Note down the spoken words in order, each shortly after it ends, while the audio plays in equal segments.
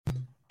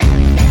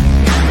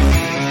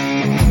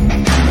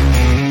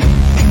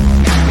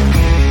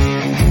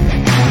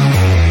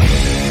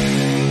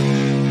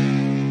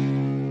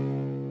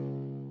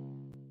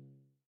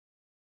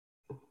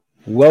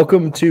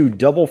Welcome to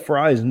Double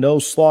Fries No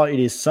Slaw. It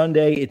is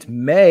Sunday. It's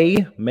May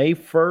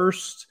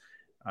 1st.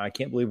 I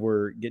can't believe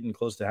we're getting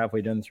close to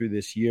halfway done through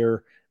this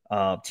year.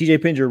 TJ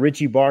Pinger,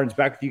 Richie Barnes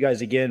back with you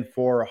guys again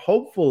for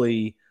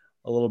hopefully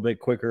a little bit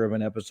quicker of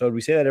an episode.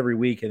 We say that every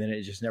week and then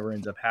it just never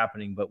ends up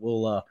happening, but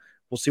we'll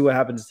see what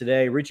happens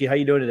today. Richie, how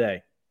you doing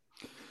today?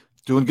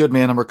 Doing good,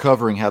 man. I'm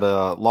recovering. Had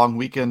a long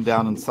weekend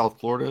down in South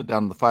Florida,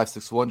 down in the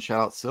 561. Shout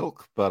out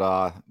Silk.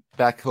 But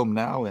back home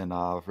now and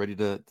ready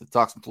to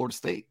talk some Florida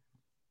State.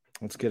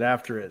 Let's get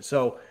after it.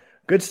 So,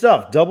 good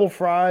stuff. Double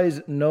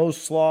Fries, No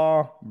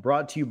Slaw,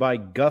 brought to you by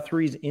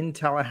Guthrie's in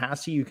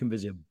Tallahassee. You can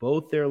visit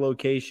both their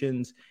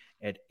locations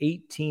at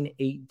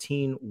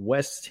 1818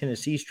 West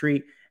Tennessee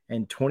Street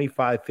and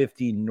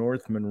 2550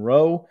 North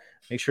Monroe.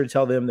 Make sure to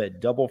tell them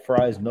that Double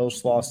Fries, No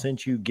Slaw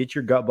sent you. Get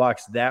your gut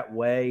box that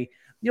way.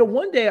 You know,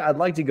 one day I'd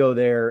like to go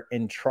there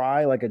and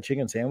try like a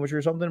chicken sandwich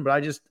or something, but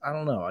I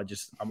don't know.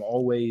 I'm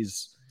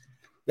always,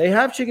 they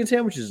have chicken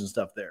sandwiches and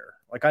stuff there.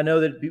 Like, I know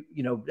that,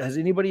 you know, has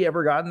anybody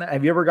ever gotten that?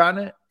 Have you ever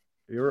gotten it?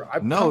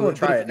 No, want to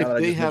try it. If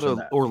they had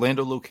an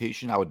Orlando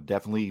location, I would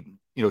definitely,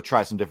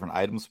 try some different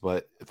items.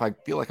 But if I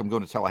feel like I'm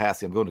going to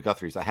Tallahassee, I'm going to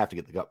Guthrie's, I have to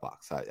get the gut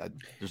box.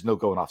 There's no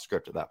going off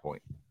script at that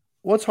point.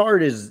 What's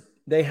hard is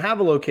they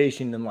have a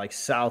location in like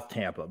South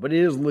Tampa, but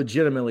it is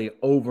legitimately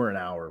over an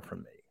hour from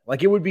me.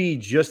 Like, it would be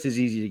just as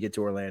easy to get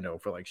to Orlando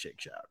for like Shake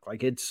Shack.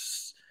 Like,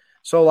 it's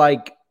so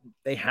like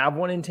they have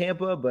one in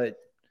Tampa, but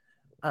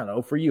I don't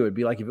know. For you, it'd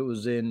be like if it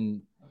was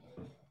in,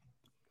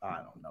 I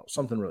don't know,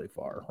 something really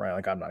far, right?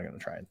 Like, I'm not going to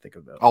try and think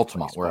of it.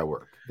 Altamont, where I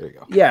work. There you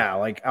go. Yeah,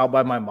 like out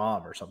by my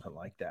mom or something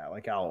like that,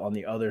 like out on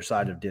the other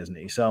side of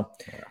Disney. So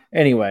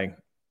anyway,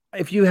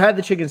 if you had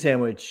the chicken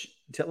sandwich,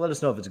 let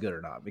us know if it's good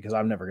or not, because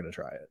I'm never going to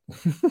try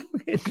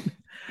it.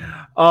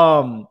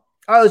 All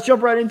right, let's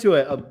jump right into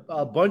it.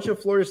 A bunch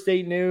of Florida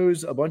State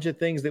news, a bunch of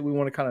things that we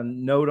want to kind of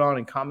note on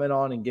and comment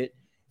on and get,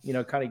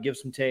 kind of give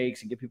some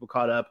takes and get people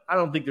caught up. I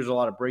don't think there's a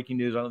lot of breaking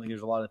news. I don't think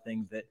there's a lot of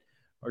things that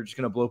are just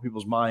going to blow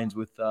people's minds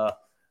with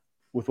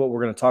what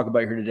we're going to talk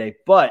about here today.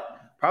 But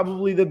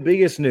probably the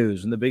biggest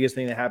news and the biggest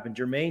thing that happened,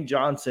 Jermaine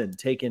Johnson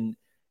taken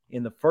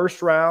in the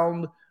first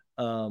round.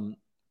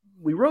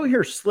 We wrote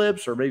here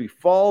slips or maybe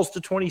falls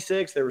to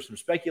 26. There was some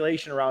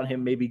speculation around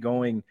him maybe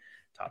going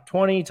top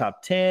 20,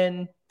 top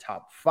 10,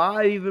 top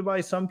 5 even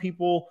by some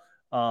people.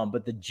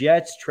 But the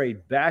Jets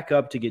trade back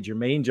up to get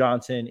Jermaine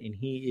Johnson, and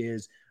he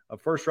is a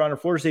first rounder.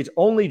 Florida State's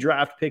only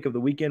draft pick of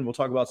the weekend. We'll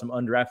talk about some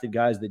undrafted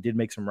guys that did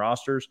make some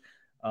rosters.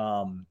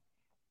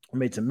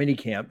 Made some mini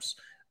camps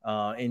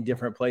in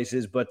different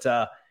places. But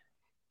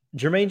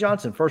Jermaine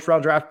Johnson, first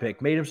round draft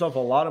pick, made himself a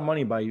lot of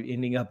money by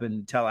ending up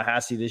in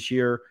Tallahassee this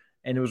year.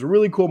 And it was a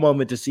really cool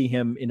moment to see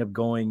him end up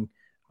going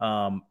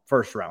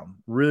first round.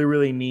 Really,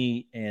 really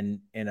neat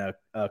and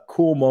a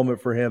cool moment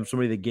for him.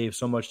 Somebody that gave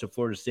so much to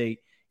Florida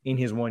State in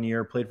his 1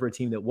 year, played for a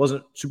team that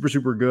wasn't super,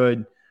 super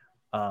good,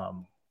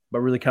 but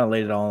really kind of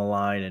laid it all on the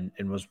line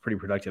and was pretty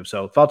productive.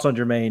 So thoughts on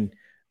Jermaine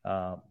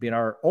being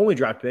our only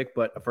draft pick,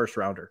 but a first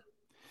rounder.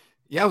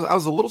 Yeah, I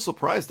was a little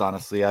surprised,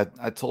 honestly. I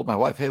told my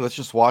wife, hey, let's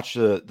just watch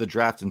the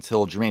draft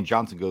until Jermaine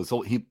Johnson goes.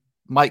 So he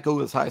might go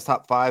as high as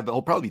top 5, but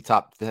he'll probably be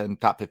top 10,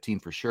 top 15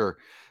 for sure.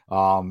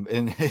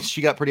 And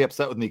she got pretty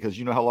upset with me because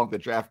you know how long the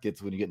draft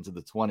gets when you get into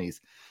the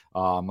 20s.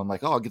 I'm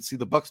like, oh, I get to see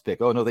the Bucks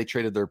pick. Oh, no, they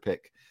traded their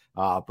pick.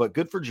 But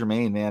good for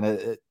Jermaine,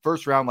 man.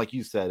 First round, like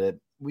you said,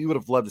 we would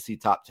have loved to see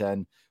top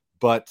 10.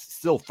 But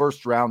still,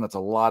 first round, that's a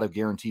lot of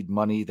guaranteed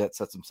money that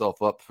sets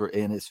himself up for,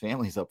 and his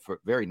family's up for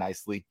very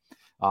nicely.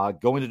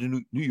 Going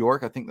to New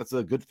York, I think that's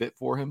a good fit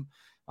for him.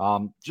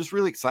 Just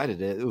really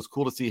excited. It was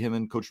cool to see him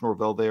and Coach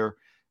Norvell there.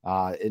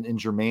 And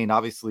Jermaine,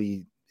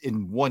 obviously,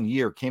 in 1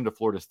 year, came to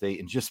Florida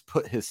State and just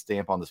put his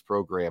stamp on this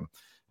program.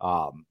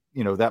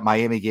 That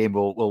Miami game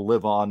will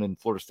live on in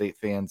Florida State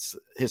fans'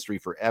 history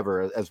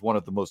forever as one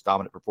of the most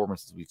dominant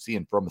performances we've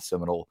seen from a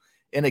Seminole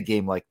in a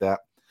game like that.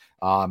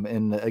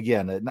 And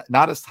again,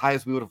 not as high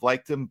as we would have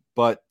liked him,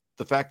 but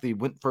the fact that he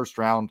went first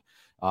round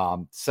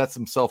sets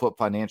himself up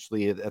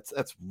financially.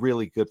 That's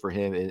really good for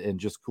him and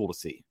just cool to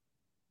see.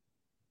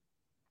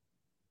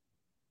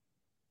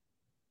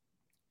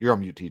 You're on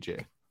mute,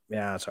 TJ.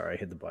 Yeah, sorry, I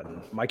hit the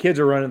button. My kids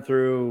are running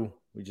through.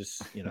 We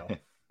just,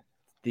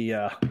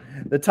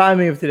 the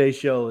timing of today's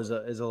show is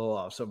a little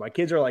off. So my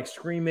kids are like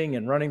screaming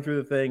and running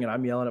through the thing, and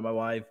I'm yelling at my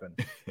wife and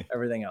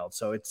everything else.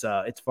 So it's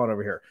fun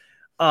over here.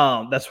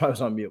 That's why I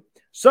was on mute.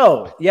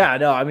 So yeah,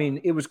 no, I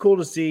mean, it was cool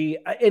to see.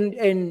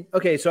 And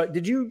okay, so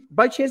did you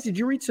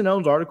read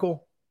Sonone's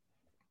article?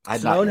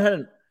 Sonone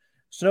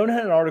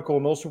had an article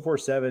in Mills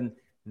 447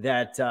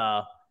 that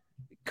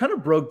kind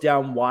of broke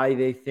down why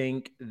they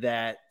think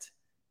that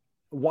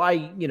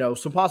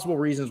some possible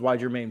reasons why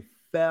Jermaine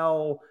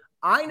fell.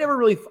 I never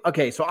really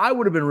so I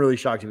would have been really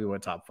shocked if he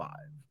went top 5.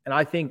 And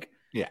I think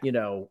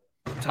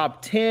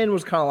top 10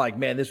 was kind of like,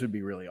 man, this would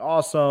be really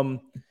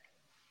awesome.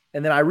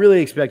 And then I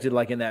really expected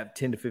like in that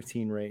 10 to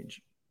 15 range.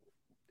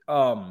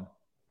 But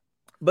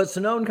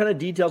Sonone kind of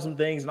detailed some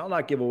things, and I'll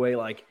not give away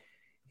like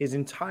his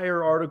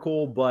entire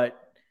article, but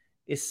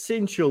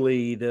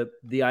essentially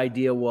the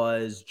idea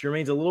was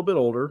Jermaine's a little bit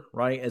older,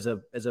 right? As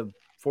a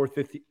fourth,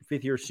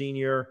 fifth year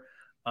senior.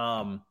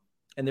 And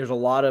there's a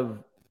lot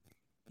of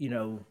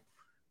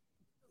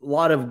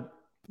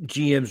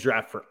GMs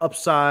draft for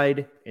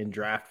upside and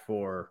draft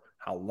for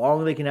how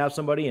long they can have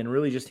somebody, and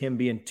really just him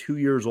being 2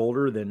 years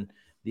older than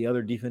the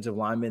other defensive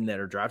linemen that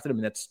are drafted. I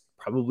mean, that's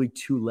probably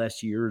 2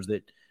 less years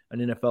that an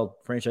NFL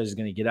franchise is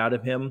going to get out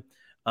of him.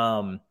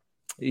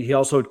 He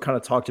also kind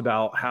of talked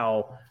about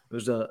how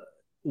there's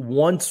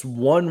once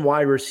one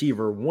wide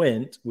receiver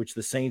went, which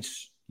the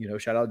Saints,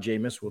 shout out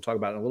Jameis, we'll talk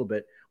about it in a little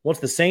bit. Once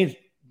the Saints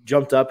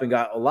jumped up and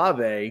got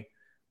Olave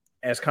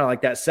as kind of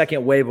like that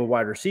second wave of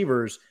wide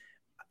receivers,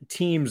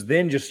 teams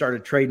then just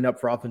started trading up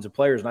for offensive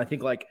players. And I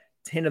think like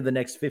 10 of the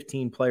next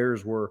 15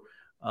 players were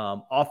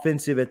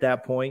offensive at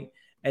that point.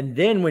 And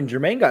then when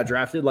Jermaine got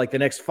drafted, like the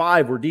next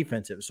 5 were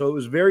defensive. So it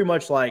was very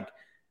much like,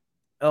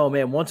 oh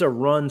man, once a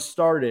run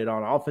started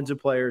on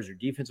offensive players or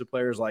defensive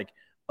players, like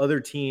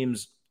other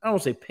teams, I don't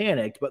want to say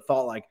panicked, but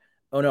thought like,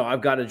 oh no,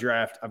 I've got to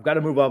draft. I've got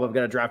to move up. I've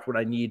got to draft what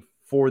I need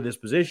for this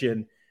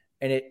position.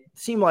 And it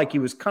seemed like he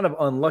was kind of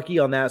unlucky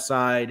on that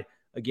side.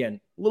 Again,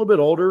 a little bit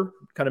older,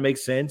 kind of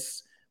makes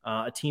sense.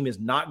 A team is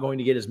not going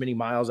to get as many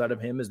miles out of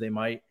him as they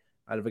might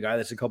out of a guy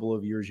that's a couple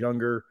of years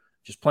younger.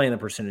 Just playing the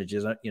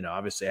percentages,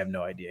 obviously I have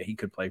no idea. He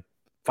could play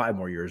 5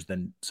 more years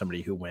than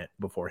somebody who went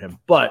before him,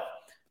 but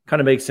kind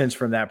of makes sense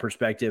from that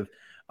perspective.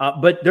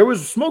 But there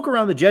was smoke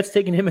around the Jets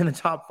taking him in the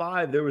top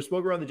 5. There was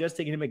smoke around the Jets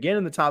taking him again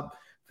in the top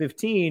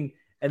 15.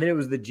 And then it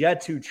was the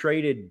Jets who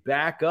traded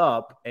back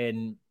up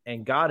and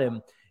got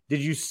him. Did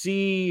you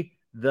see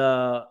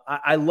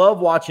I love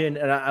watching,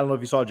 and I don't know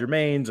if you saw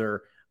Jermaine's,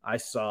 or I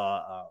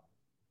saw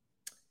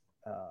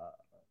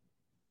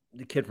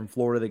the kid from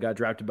Florida that got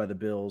drafted by the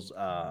Bills.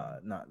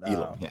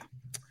 Elam,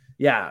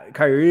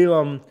 Kyrie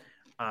Elam.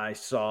 I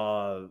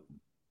saw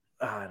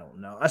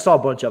a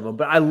bunch of them,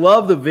 but I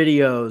love the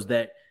videos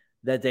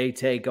that they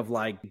take of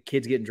like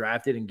kids getting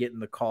drafted and getting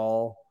the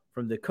call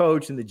from the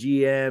coach and the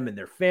GM and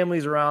their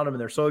families around them,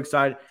 and they're so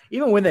excited,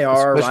 even when they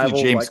are especially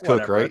rivals, James Cook,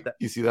 whatever, right?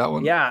 You see that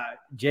one? Yeah,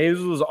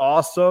 James was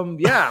awesome.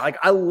 Yeah, like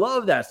I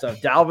love that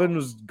stuff. Dalvin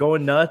was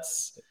going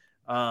nuts.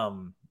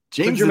 James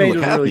Jermaine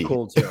was happy. really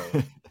cool too.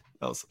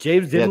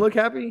 James didn't look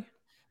happy.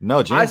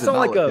 No, James I saw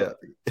like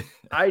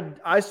happy.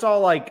 I saw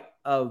like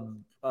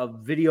a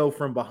video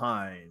from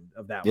behind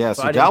of that one. Yeah,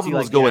 so Dalvin like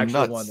was going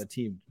nuts. on the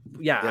team.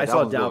 Yeah, I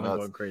saw Dalvin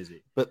going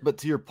crazy. But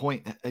to your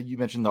point, you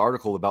mentioned the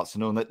article about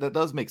Sonnone. That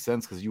does make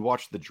sense because you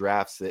watch the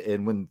drafts,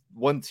 and when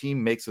one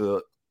team makes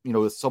a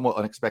somewhat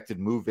unexpected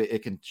move,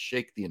 it can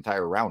shake the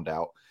entire round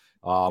out.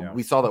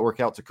 We saw that work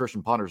out to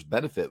Christian Ponder's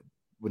benefit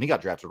when he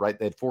got drafted. Right,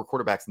 they had 4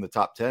 quarterbacks in the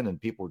top 10, and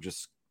people were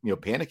just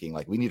panicking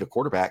like, we need a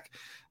quarterback.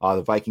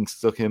 The Vikings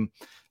took him.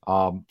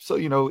 So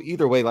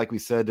either way, like we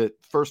said,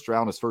 first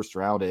round is first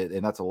round,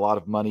 and that's a lot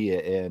of money.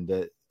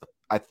 And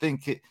I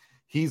think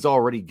he's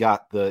already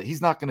got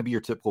he's not going to be your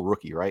typical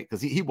rookie, right?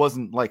 Because he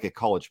wasn't like a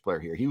college player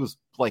here. He was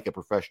like a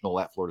professional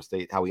at Florida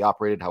State, how he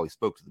operated, how he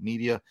spoke to the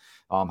media,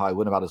 how he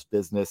went about his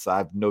business. I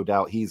have no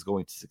doubt he's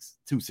going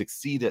to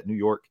succeed at New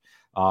York.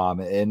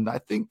 And I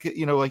think, like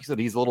you said,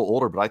 he's a little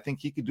older, but I think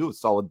he could do a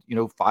solid,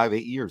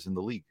 5-8 years in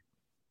the league.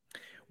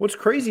 What's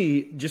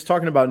crazy, just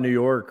talking about New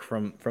York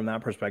from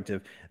that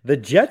perspective, the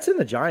Jets and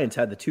the Giants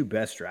had the 2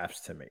 best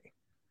drafts to me.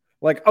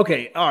 Like,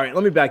 okay, all right,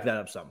 let me back that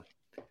up some.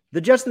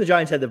 The Jets and the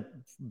Giants had the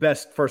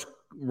best first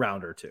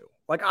rounder too.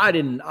 Like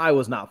I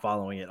was not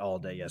following it all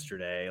day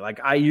yesterday. Like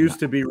I used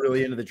to be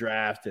really into the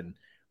draft and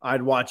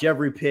I'd watch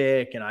every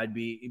pick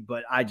and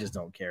but I just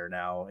don't care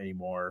now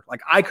anymore.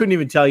 Like I couldn't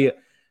even tell you.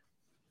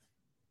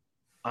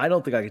 I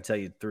don't think I could tell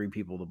you 3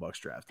 people the Bucs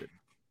drafted.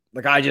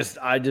 Like I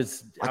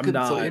couldn't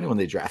tell you anyone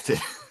they drafted.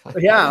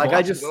 Yeah, like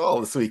I just all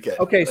this weekend.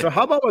 Okay, so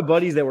how about my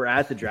buddies that were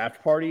at the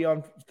draft party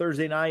on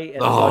Thursday night?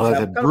 And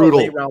that's brutal.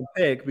 Late round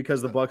pick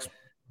because the Bucs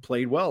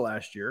played well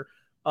last year.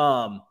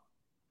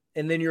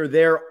 And then you're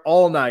there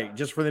all night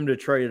just for them to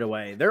trade it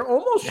away. There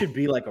almost should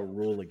be like a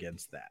rule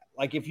against that.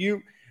 Like if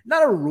you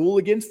not a rule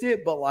against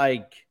it, but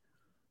like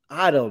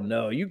I don't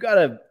know. You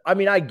gotta. I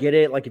mean, I get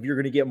it. Like if you're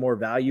going to get more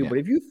value, but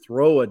if you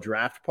throw a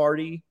draft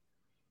party.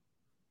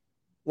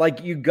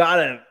 Like you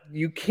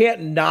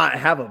can't not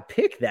have a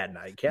pick that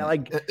night. Can't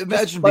like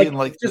imagine being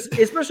like just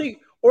especially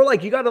or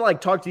like you got to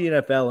like talk to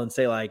the NFL and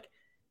say like,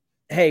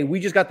 hey, we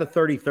just got the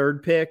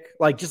 33rd pick.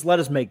 Like just let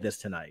us make this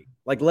tonight.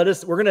 Like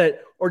we're gonna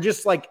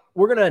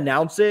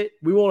announce it.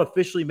 We won't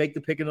officially make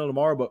the pick until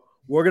tomorrow, but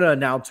we're gonna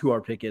announce who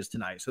our pick is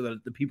tonight so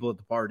that the people at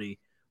the party.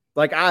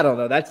 Like I don't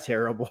know, that's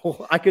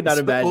terrible. I could not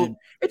imagine.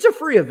 It's a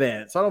free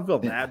event, so I don't feel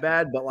that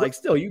bad. But like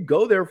still, you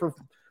go there for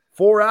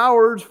 4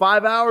 hours,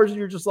 5 hours, and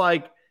you're just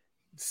like.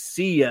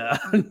 See ya.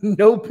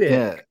 No pick.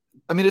 Yeah.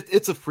 I mean,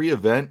 it's a free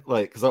event,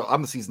 like, because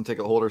I'm a season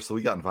ticket holder, so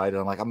we got invited.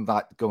 I'm like, I'm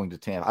not going to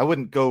Tampa. I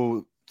wouldn't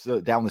go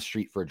down the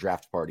street for a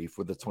draft party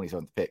for the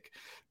 27th pick,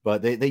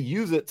 but they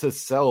use it to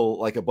sell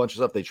like a bunch of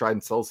stuff. They try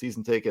and sell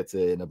season tickets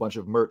and a bunch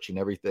of merch and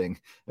everything.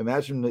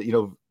 Imagine,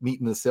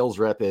 meeting the sales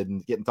rep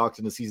and getting talked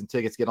into season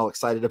tickets, getting all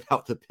excited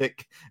about the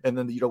pick, and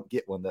then you don't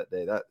get one that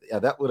day.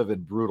 That would have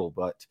been brutal,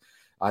 but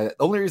The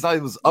only reason I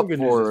was up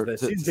for the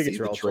season tickets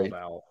are all sold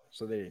out,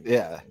 so they didn't.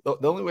 Yeah,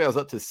 the only way I was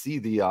up to see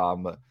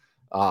the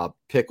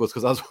pick was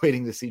because I was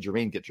waiting to see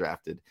Jermaine get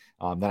drafted.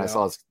 Then I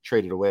saw us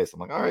traded away, so I'm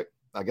like, all right,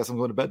 I guess I'm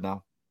going to bed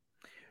now.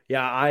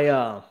 Yeah,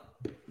 I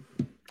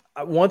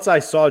once I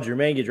saw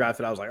Jermaine get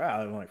drafted, I was like, I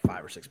have like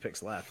 5 or 6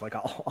 picks left. Like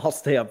I'll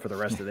stay up for the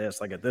rest of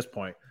this. Like at this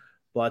point,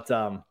 but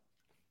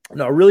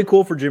no, really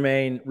cool for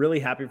Jermaine.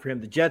 Really happy for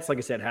him. The Jets, like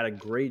I said, had a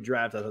great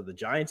draft. I thought the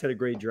Giants had a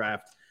great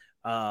draft.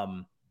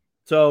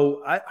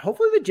 So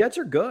hopefully the Jets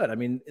are good. I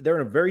mean, they're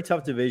in a very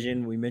tough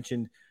division. We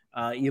mentioned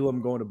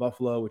Elam going to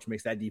Buffalo, which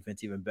makes that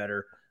defense even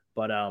better.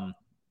 But I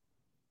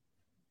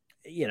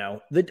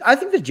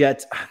think the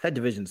Jets, that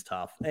division's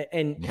tough,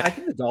 and I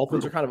think the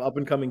Dolphins are kind of up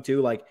and coming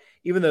too. Like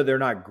even though they're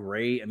not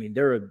great, I mean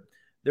they're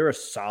a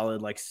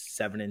solid like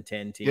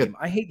 7-10 team. Yeah.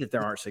 I hate that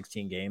there aren't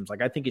 16 games.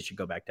 Like I think it should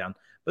go back down.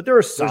 But they're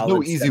a solid. There's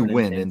no easy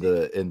win in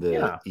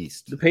the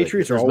East. The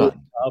Patriots are always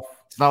tough.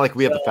 It's not like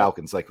we have the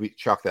Falcons. Like we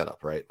chalk that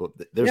up, right? Well,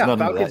 there's none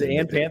Falcons of that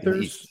and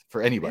Panthers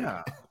for anybody.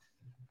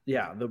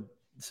 Yeah.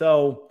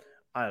 So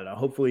I don't know.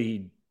 Hopefully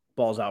he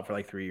balls out for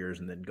like 3 years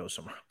and then goes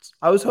somewhere else.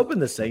 I was hoping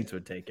the Saints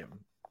would take him.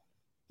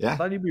 Yeah, I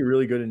thought he'd be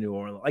really good in New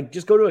Orleans. Like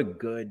just go to a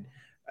good,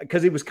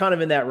 because he was kind of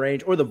in that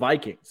range, or the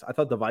Vikings. I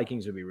thought the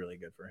Vikings would be really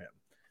good for him.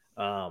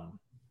 I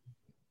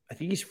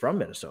think he's from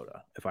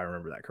Minnesota, if I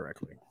remember that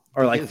correctly,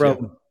 or like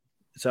from.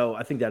 So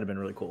I think that'd have been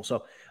really cool.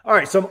 So all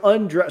right, so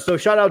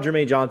shout out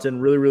Jermaine Johnson,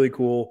 really really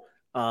cool.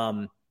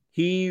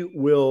 He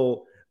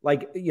will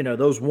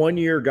those 1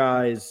 year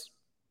guys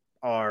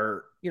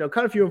are kind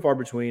of few and far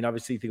between.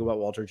 Obviously, think about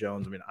Walter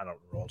Jones. I mean, I don't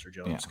remember Walter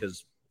Jones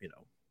because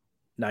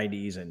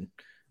 90s and.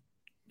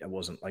 I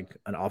wasn't like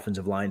an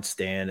offensive line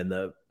stand in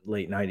the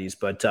late 90s,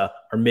 but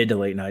or mid to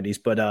late 90s.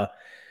 But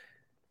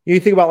you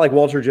think about like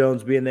Walter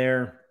Jones being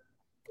there,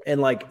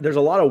 and like there's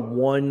a lot of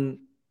one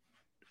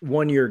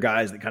year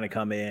guys that kind of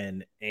come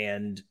in,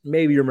 and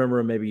maybe you remember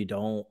them, maybe you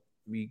don't.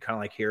 You kind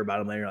of like hear about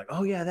them later, you're like,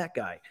 oh yeah, that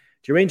guy.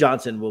 Jermaine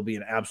Johnson will be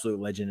an absolute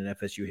legend in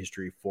FSU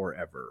history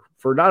forever.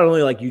 For not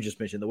only like you just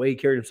mentioned, the way he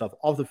carried himself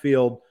off the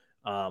field,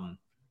 the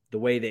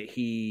way that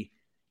he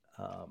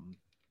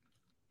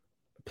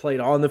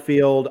played on the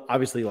field,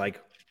 obviously like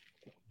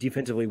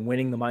defensively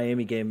winning the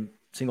Miami game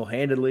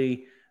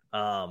single-handedly,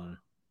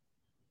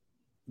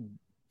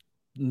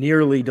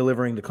 nearly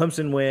delivering the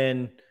Clemson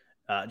win,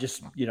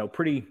 just,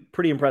 pretty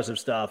impressive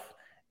stuff,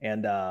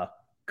 and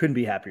couldn't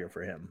be happier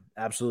for him.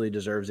 Absolutely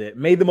deserves it.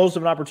 Made the most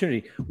of an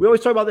opportunity. We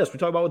always talk about this. We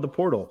talk about with the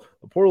portal.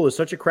 The portal is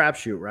such a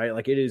crapshoot, right?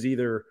 Like it is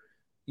either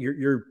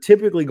you're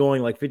typically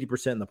going like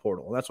 50% in the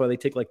portal. That's why they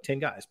take like 10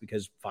 guys,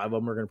 because 5 of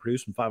them are going to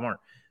produce and 5 aren't.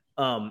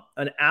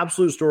 An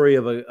absolute story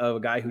of a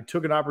guy who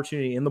took an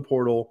opportunity in the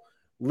portal,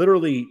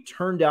 literally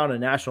turned down a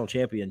national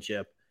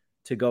championship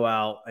to go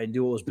out and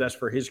do what was best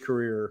for his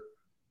career.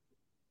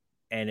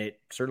 And it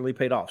certainly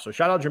paid off. So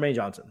shout out Jermaine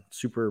Johnson.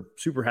 Super,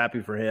 super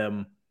happy for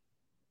him.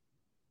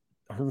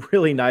 A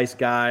really nice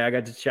guy. I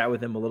got to chat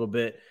with him a little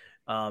bit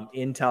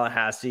in Charlotte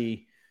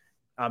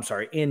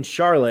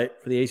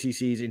for the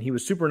ACCs. And he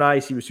was super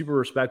nice. He was super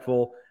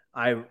respectful.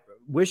 I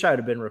wish I'd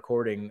have been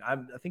recording. I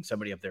think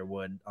somebody up there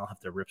would. I'll have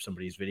to rip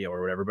somebody's video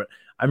or whatever. But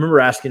I remember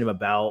asking him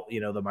about,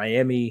 the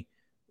Miami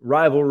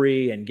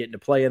rivalry and getting to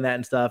play in that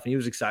and stuff. And he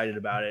was excited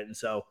about it. And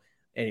so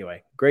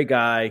anyway, great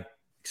guy,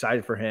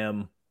 excited for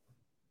him.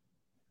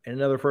 And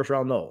another first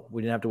round no.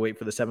 We didn't have to wait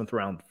for the 7th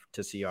round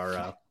to see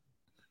our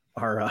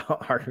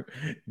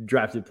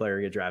drafted player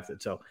get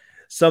drafted. So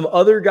some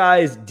other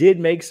guys did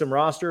make some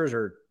rosters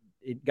or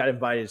got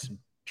invited to some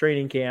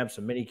training camps,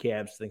 some mini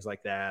camps, things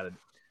like that. And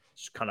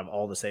it's kind of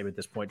all the same at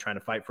this point, trying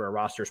to fight for a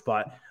roster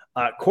spot.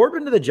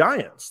 Corbin to the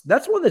Giants.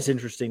 That's one that's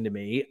interesting to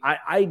me.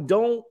 I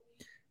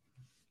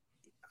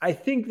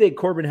think that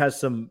Corbin has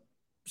some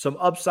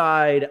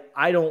upside.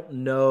 I don't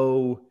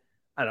know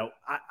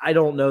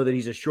that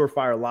he's a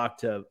surefire lock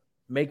to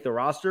make the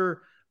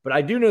roster, but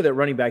I do know that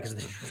running back is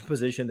the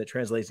position that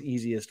translates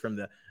easiest from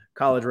the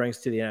college ranks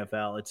to the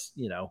NFL. It's,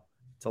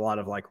 it's a lot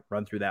of like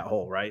run through that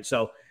hole, right?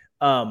 So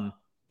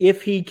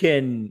if he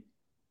can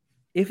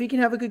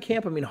have a good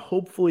camp, I mean,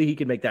 hopefully he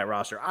can make that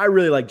roster. I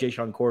really like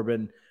Jashaun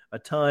Corbin a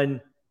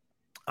ton.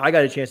 I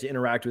got a chance to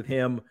interact with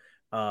him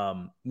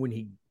when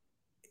he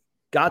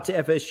got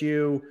to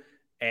FSU,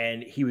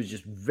 and he was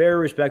just very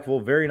respectful,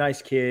 very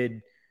nice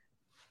kid.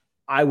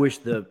 I wish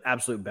the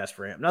absolute best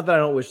for him. Not that I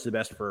don't wish the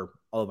best for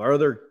all of our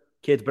other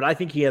kids, but I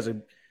think he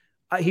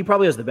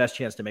probably has the best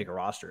chance to make a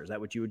roster. Is that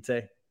what you would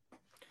say?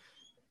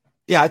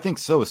 Yeah, I think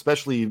so,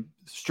 especially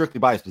strictly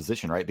by his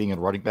position, right? Being a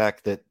running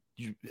back, that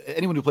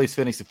anyone who plays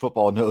fantasy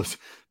football knows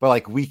by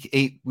like week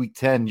 8, week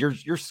 10, you're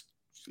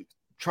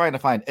trying to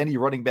find any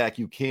running back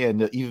you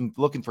can, even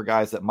looking for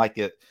guys that might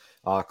get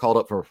called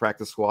up for a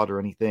practice squad or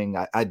anything.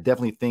 I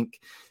definitely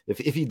think if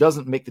he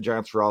doesn't make the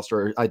Giants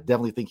roster, I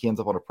definitely think he ends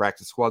up on a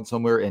practice squad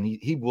somewhere, and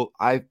he will.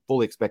 I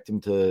fully expect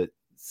him to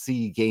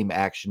see game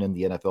action in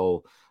the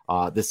NFL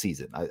this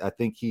season. I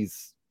think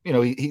he's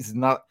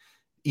not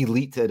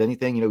elite at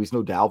anything. He's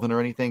no Dalvin or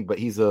anything, but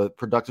he's a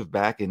productive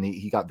back, and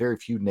he got very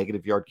few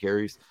negative yard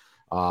carries.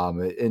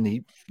 And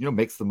he,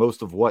 makes the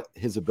most of what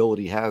his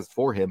ability has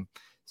for him.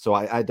 So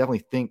I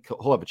definitely think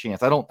he'll have a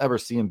chance. I don't ever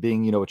see him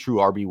being, a true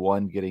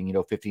RB1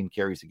 getting, 15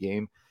 carries a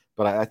game,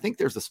 but I think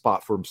there's a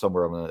spot for him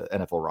somewhere on the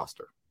NFL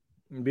roster.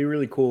 It'd be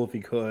really cool if he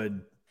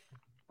could.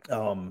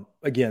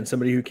 Again,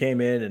 somebody who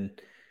came in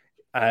and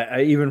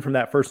I even from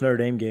that first Notre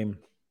Dame game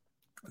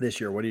this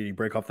year, what did he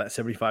break off that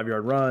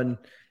 75-yard run?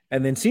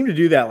 And then seemed to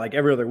do that like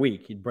every other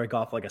week. He'd break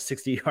off like a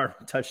 60-yard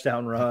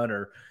touchdown run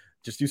or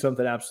just do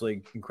something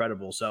absolutely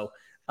incredible. So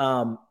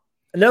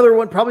another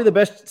one, probably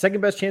the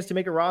second best chance to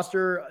make a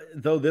roster,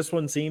 though this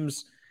one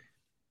seems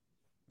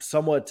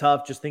somewhat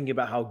tough just thinking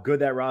about how good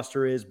that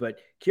roster is. But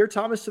Keir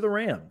Thomas to the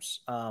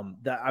Rams,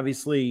 that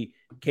obviously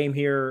came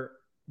here,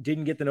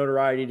 didn't get the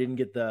notoriety, didn't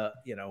get the,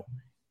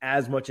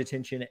 as much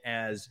attention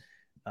as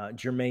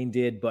Jermaine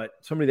did, but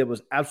somebody that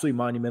was absolutely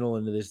monumental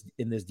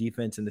in this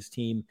defense and this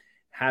team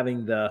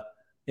having the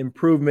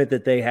improvement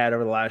that they had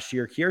over the last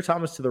year. Keir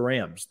Thomas to the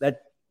Rams.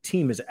 That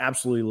team is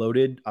absolutely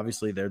loaded.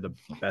 Obviously, they're the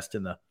best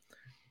in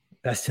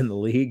the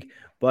league.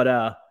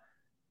 But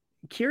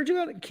Keir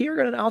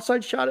got an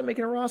outside shot at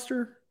making a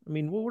roster. I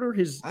mean, what are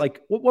his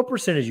what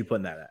percentage you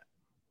putting that at?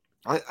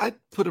 I'd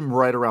put him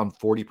right around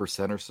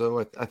 40% or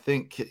so. I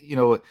think,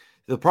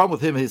 the problem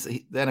with him is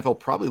the NFL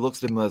probably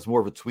looks at him as more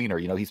of a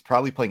tweener. He's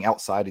probably playing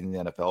outside in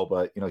the NFL,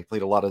 but, he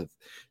played a lot of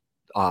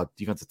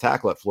defensive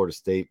tackle at Florida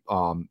State.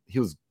 He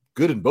was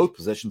good in both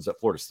positions at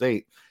Florida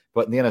State,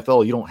 but in the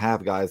NFL, you don't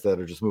have guys that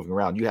are just moving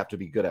around. You have to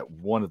be good at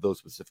one of those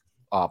specific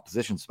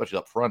positions, especially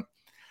up front.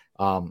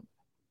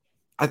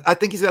 I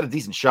think he's got a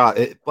decent shot.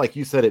 Like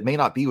you said, it may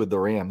not be with the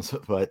Rams,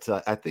 but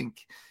I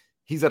think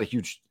he's got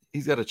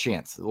a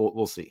chance.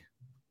 We'll see.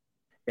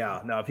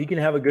 Yeah, no, if he can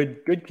have a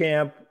good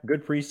camp,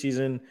 good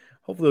preseason,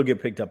 hopefully he'll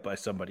get picked up by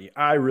somebody.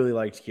 I really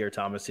liked Keir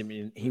Thomas. I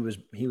mean, he was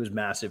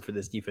massive for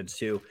this defense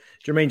too.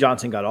 Jermaine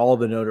Johnson got all of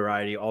the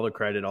notoriety, all the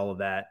credit, all of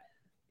that.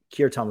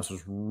 Keir Thomas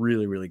was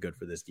really, really good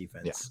for this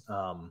defense.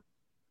 Yeah.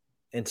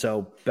 And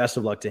so best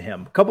of luck to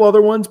him. A couple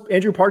other ones,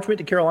 Andrew Parchment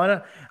to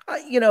Carolina.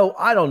 I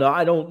don't know.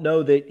 I don't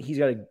know that he's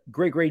got a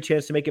great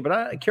chance to make it,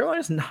 but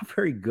Carolina's not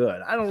very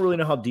good. I don't really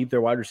know how deep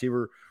their wide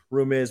receiver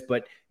room is,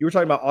 but you were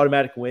talking about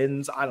automatic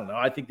wins. I don't know.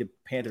 I think the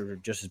Panthers are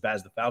just as bad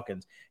as the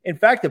Falcons. In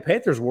fact, the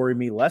Panthers worry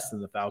me less than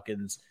the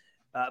Falcons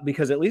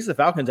because at least the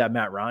Falcons have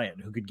Matt Ryan,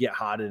 who could get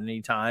hot at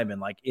any time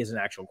and is an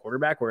actual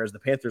quarterback, whereas the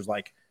Panthers,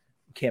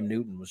 Cam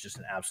Newton was just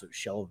an absolute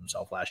shell of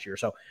himself last year.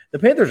 So the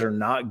Panthers are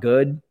not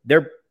good.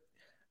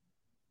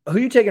 Who are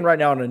you taking right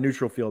now on a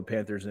neutral field,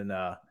 Panthers and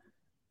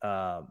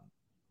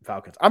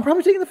Falcons? I'm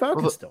probably taking the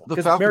Falcons still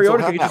because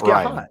Mariota could just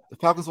get hot. The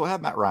Falcons will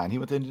have Matt Ryan. He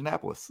went to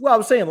Indianapolis. Well, I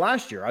was saying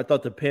last year. I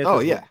thought the Panthers. Oh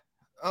yeah.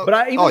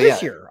 But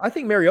this year, I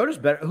think Mariota's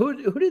better. Who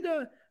did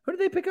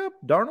they pick up?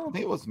 Darnold. I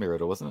think it was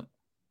Mariota, wasn't it?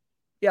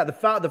 Yeah, the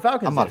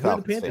Falcons. I'm not a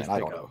Falcons fan. I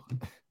don't know.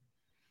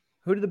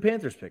 Who did the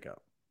Panthers pick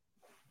up?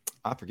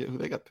 I forget who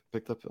they got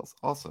picked up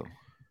also.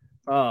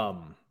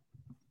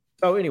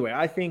 So anyway,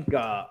 I think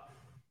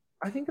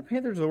the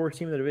Panthers are the worst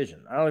team in the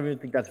division. I don't even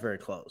think that's very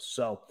close.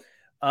 So,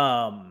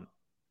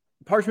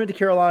 Parchment to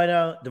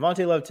Carolina,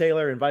 Devontae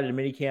Love-Taylor invited to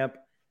minicamp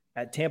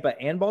at Tampa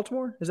and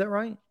Baltimore. Is that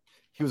right?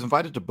 He was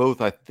invited to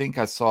both. I think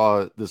I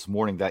saw this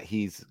morning that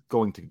he's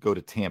going to go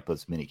to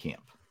Tampa's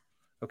minicamp.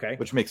 Okay.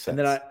 Which makes sense.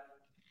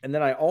 And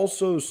then I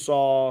also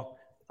saw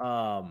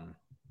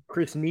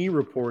Chris Nee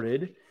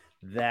reported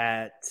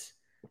that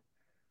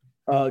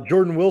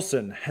Jordan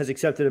Wilson has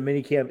accepted a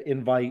minicamp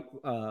invite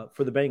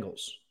for the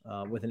Bengals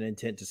with an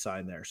intent to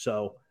sign there.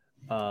 So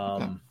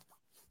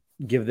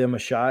give them a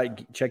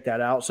shot. Check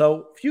that out.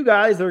 So a few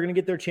guys that are going to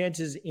get their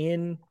chances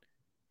in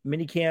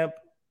minicamp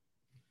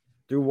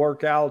through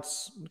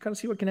workouts, kind of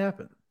see what can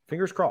happen.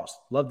 Fingers crossed.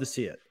 Love to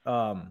see it.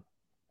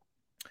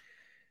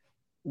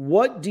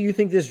 What do you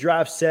think this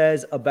draft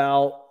says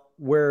about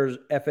where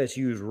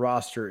FSU's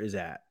roster is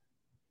at?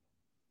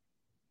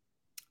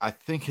 I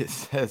think it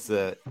says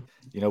that,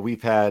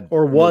 we've had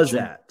or was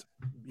that,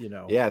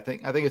 Yeah, I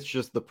think it's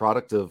just the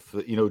product of,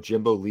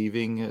 Jimbo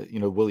leaving,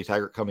 Willie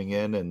Taggart coming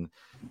in and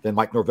then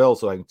Mike Norvell.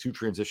 So having 2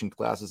 transition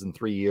classes in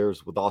 3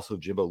 years with also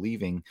Jimbo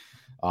leaving.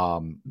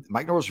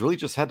 Mike Norvell's really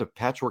just had to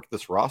patchwork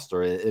this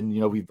roster. And,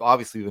 we've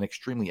obviously been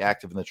extremely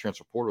active in the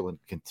transfer portal and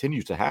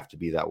continue to have to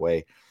be that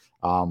way.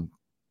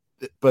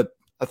 But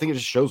I think it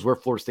just shows where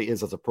Florida State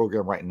is as a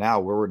program right now,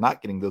 where we're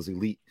not getting those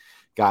elite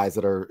guys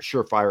that are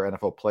surefire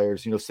NFL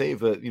players,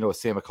 save a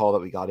Sam McCall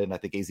that we got in. I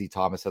think AZ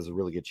Thomas has a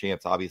really good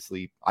chance.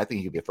 Obviously, I think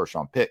he could be a first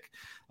round pick.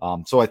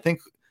 So I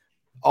think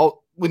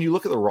when you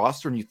look at the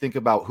roster and you think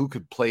about who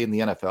could play in the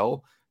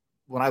NFL,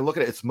 when I look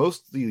at it, it's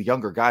mostly the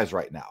younger guys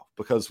right now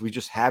because we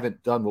just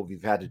haven't done what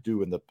we've had to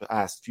do in the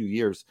past few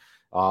years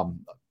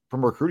from a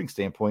recruiting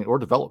standpoint or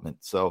development.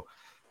 So,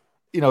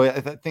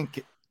 I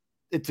think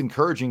it's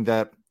encouraging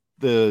that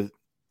the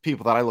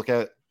people that I look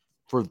at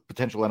for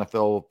potential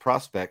NFL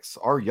prospects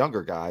are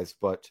younger guys,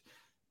 but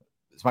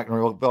is Mike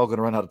Norvell going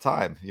to run out of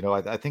time?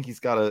 I think he's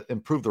got to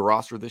improve the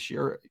roster this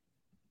year.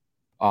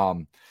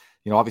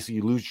 Obviously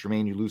you lose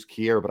Jermaine, you lose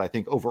Keir, but I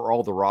think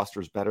overall the roster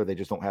is better. They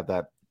just don't have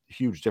that,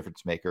 huge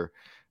difference maker.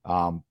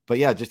 But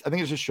yeah, I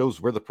think it just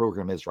shows where the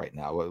program is right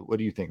now. What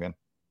do you think, man?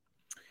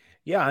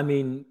 Yeah, I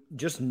mean,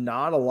 just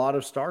not a lot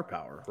of star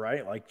power,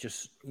 right? Like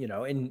just,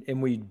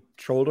 and we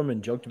trolled them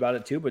and joked about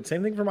it too, but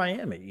same thing for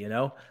Miami,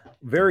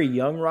 very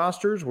young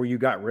rosters where you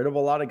got rid of a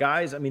lot of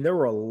guys. I mean, there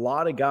were a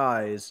lot of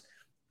guys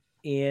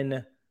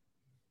in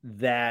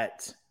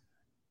that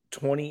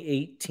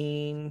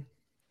 2018,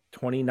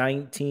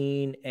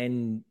 2019,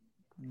 and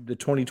the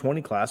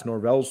 2020 class.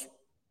 Norvell's,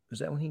 is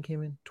that when he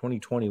came in?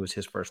 2020 was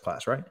his first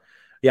class, right?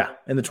 Yeah.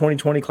 In the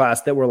 2020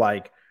 class that were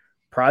like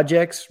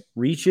projects,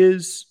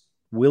 reaches,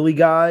 Willie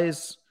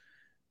guys,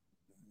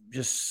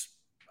 just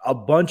a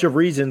bunch of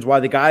reasons why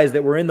the guys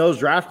that were in those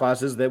draft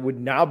classes that would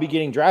now be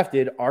getting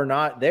drafted are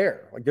not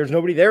there. Like there's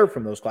nobody there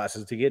from those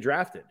classes to get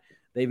drafted.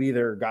 They've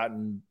either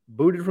gotten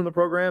booted from the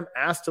program,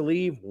 asked to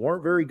leave,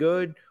 weren't very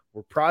good,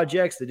 were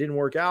projects that didn't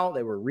work out.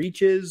 They were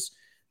reaches,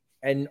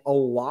 and a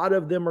lot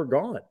of them are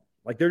gone.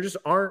 Like there just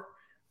aren't.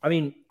 I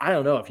mean, I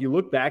don't know. If you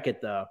look back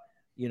at the,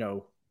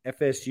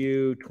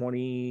 FSU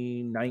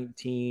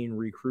 2019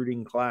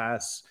 recruiting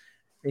class,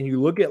 and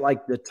you look at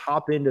like the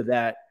top end of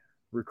that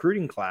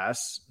recruiting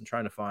class, I'm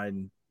trying to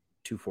find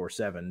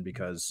 247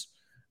 because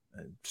I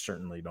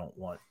certainly don't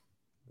want,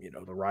 the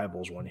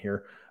rivals one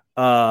here.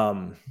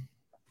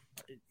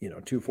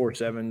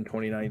 247,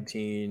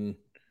 2019.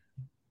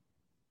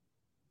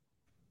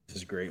 This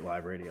is great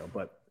live radio,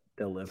 but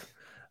they'll live.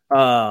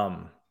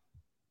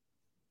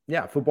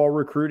 Football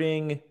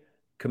recruiting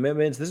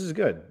commitments. This is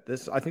good.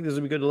 I think this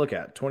will be good to look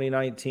at.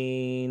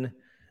 2019.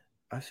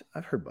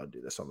 I've heard Bud do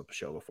this on the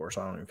show before,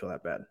 so I don't even feel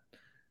that bad.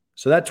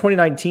 So that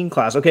 2019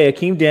 class, okay,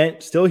 Akeem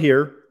Dent still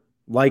here,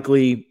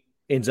 likely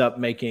ends up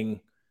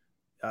making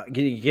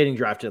getting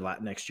drafted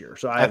next year.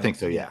 So I think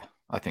so. Yeah,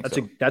 I think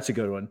that's a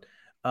good one.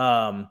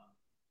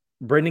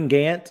 Brendan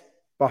Gant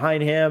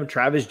behind him,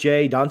 Travis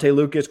J, Dante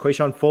Lucas,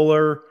 Quayshawn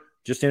Fuller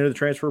just entered the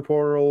transfer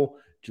portal.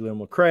 Julian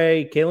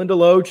McCray, Kalen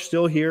DeLoach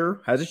still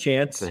here, has a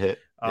chance. It's a hit.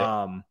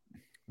 Yeah.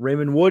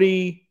 Raymond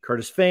Woody,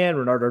 Curtis Fan,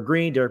 Renardo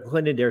Green, Derek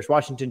McClendon, Darius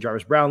Washington,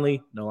 Jarvis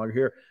Brownlee, no longer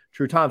here.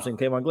 Drew Thompson,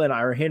 Kayvon Glenn,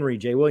 Ira Henry,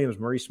 Jay Williams,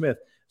 Murray Smith.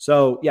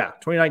 So,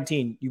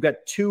 2019, you've got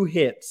 2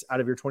 hits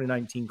out of your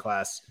 2019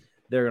 class.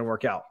 They're going to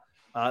work out.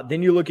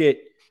 Then you look at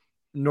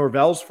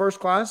Norvell's first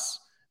class,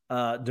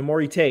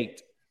 Demore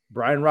Tate,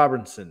 Brian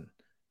Robinson,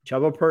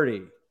 Chubba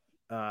Purdy,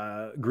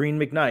 Green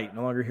McKnight,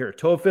 no longer here.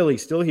 Toa Philly,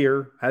 still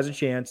here, has a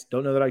chance.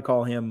 Don't know that I'd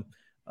call him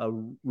a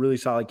really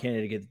solid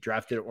candidate to get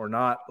drafted or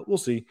not, but we'll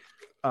see.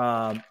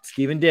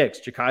 Steven Dix,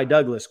 Ja'Kai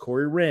Douglas,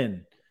 Corey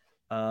Wren,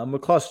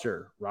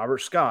 McCluster, Robert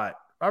Scott,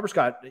 we'll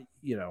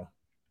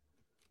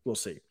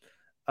see.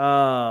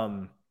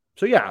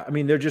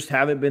 There just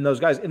haven't been those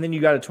guys. And then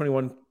you got a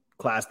 21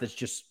 class that's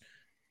just,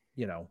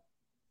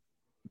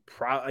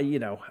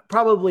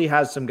 probably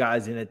has some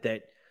guys in it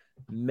that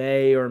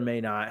may or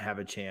may not have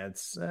a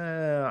chance.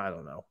 I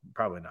don't know.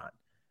 Probably not.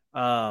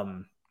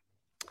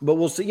 But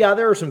we'll see. Yeah,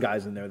 there are some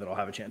guys in there that'll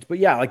have a chance. But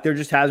yeah, like there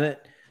just hasn't,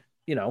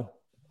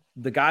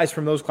 the guys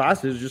from those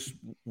classes just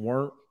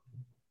weren't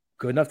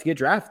good enough to get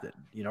drafted,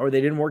 or they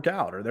didn't work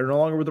out, or they're no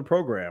longer with the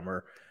program,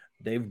 or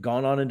they've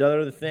gone on and done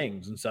other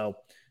things. And so,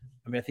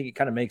 I think it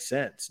kind of makes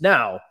sense.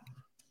 Now,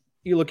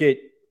 you look at,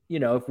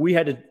 if we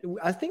had to,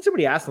 I think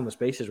somebody asked on the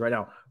spaces right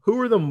now, who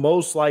are the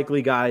most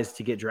likely guys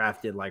to get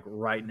drafted like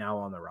right now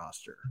on the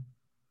roster?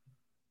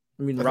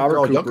 Robert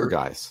Cooper, younger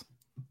guys.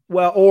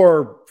 Well,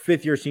 or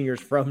fifth-year seniors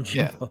from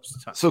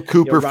Jimbo's time. So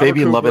Cooper,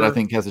 Fabian Lovett, I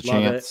think, has a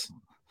chance.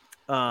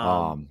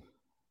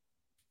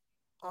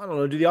 I don't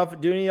know.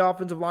 Do any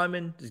offensive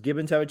linemen? Does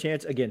Gibbons have a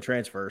chance? Again,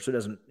 transfer, so it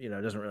doesn't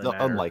really matter.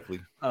 Unlikely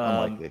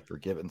for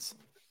Gibbons.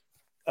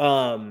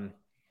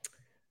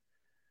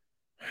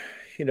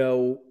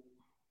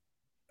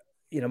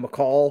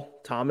 McCall,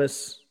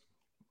 Thomas.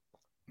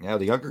 Yeah,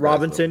 the younger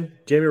Robinson, guys,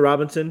 Jamie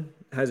Robinson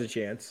has a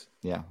chance.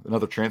 Yeah,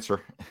 another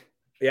transfer.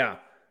 Yeah.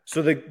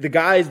 So the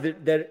guys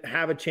that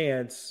have a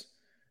chance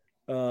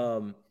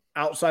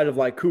outside of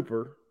like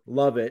Cooper,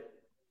 Lovett.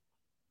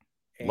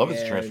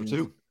 Lovett's a transfer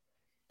too.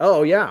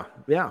 Oh, yeah.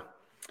 Yeah.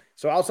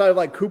 So outside of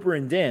like Cooper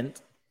and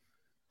Dent,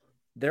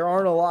 there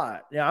aren't a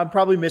lot. Yeah, I'm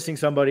probably missing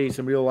somebody.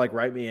 Somebody will like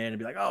write me in and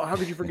be like, oh, how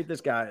could you forget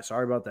this guy?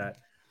 Sorry about that.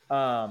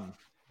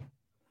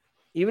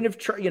 Even if,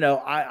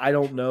 I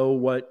don't know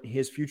what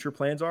his future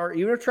plans are.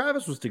 Even if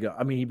Travis was to go,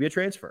 he'd be a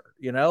transfer,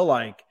 I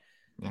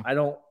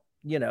don't,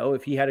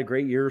 if he had a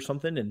great year or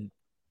something and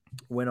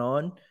went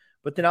on.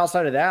 But then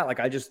outside of that,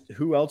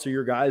 who else are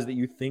your guys that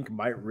you think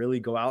might really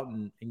go out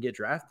and get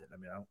drafted? I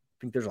don't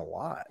think there's a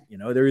lot,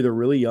 they're either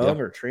really young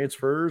or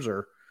transfers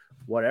or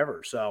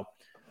whatever. So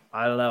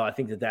I don't know. I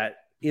think that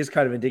is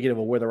kind of indicative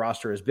of where the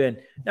roster has been.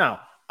 Now,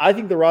 I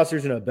think the roster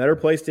is in a better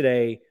place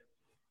today.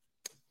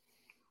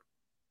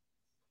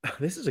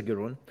 This is a good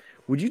one.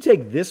 Would you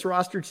take this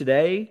roster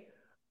today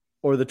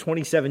or the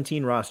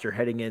 2017 roster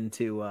heading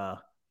into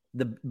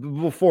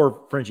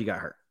before Frenchie got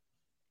hurt?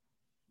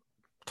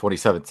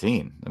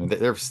 2017.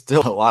 There's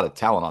still a lot of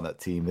talent on that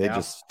team. They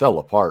just fell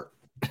apart.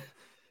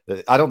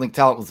 I don't think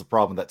talent was the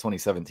problem with that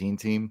 2017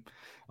 team.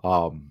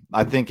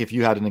 I think if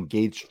you had an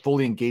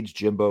fully engaged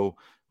Jimbo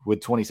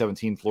with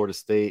 2017 Florida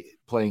State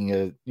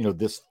playing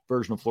this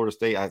version of Florida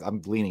State,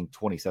 I'm leaning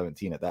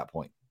 2017 at that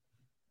point.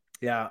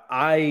 Yeah,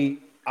 I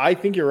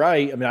think you're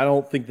right. I mean, I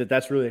don't think that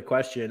that's really a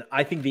question.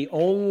 I think the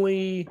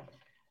only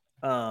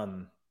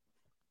not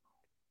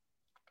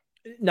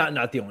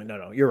the only.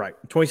 No, you're right.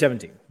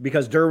 2017,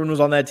 because Derwin was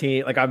on that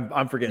team. Like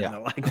I'm forgetting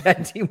that. Like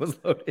that team was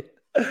loaded.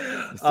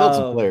 Still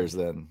some players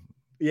then.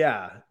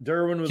 Yeah,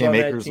 Derwin was Cam on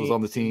Akers that team. was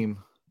on the team.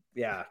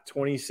 Yeah,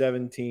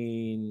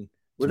 2017.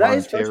 Was that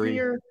his freshman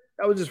year?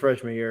 That was his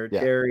freshman year. Yeah.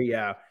 Terry,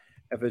 yeah,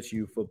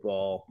 FSU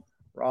football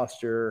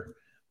roster.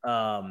 They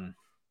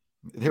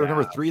were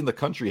number 3 in the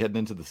country heading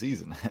into the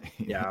season.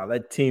 Yeah,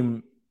 that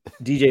team.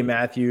 DJ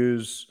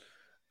Matthews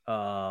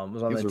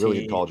was on that team. He was a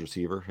really good college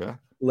receiver.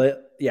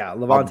 Yeah.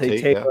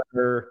 Levante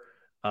Taylor.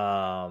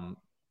 Yeah.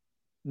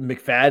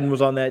 McFadden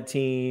was on that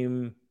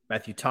team.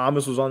 Matthew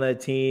Thomas was on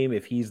that team.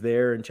 If he's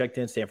there and checked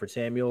in, Stanford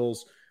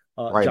Samuels.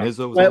 Ryan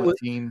Izzo was on the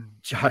team.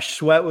 Josh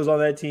Sweat was on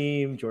that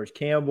team. George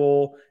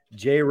Campbell.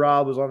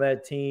 J-Rob was on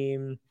that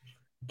team.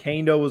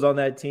 Kando was on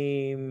that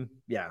team.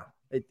 Yeah,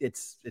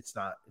 it's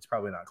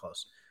probably not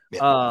close.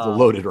 Yeah, it's a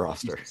loaded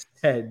roster.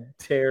 Had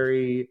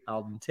Terry,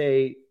 Alden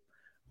Tate.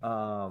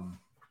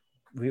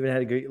 We even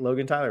had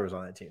Logan Tyler was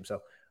on that team.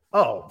 So,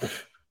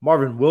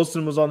 Marvin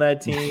Wilson was on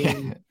that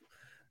team.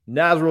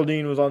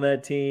 Nasruddin was on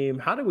that team.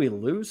 How did we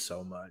lose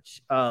so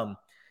much?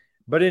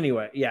 But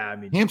anyway, yeah, I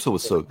mean, Hamsel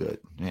was so good.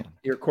 Man.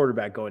 Your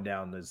quarterback going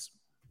down is,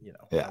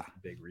 a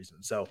big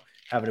reason. So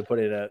having to put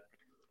in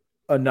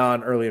a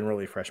non-early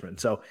enrollee freshman.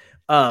 So,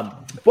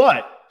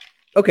 but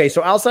okay,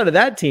 so outside of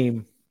that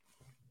team,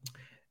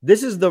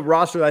 this is the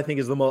roster that I think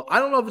is the most. I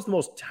don't know if it's the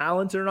most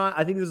talented or not.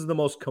 I think this is the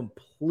most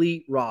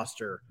complete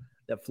roster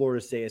that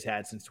Florida State has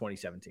had since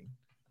 2017.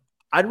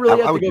 I'd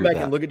really have to go back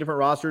and look at different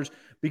rosters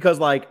because,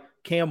 like,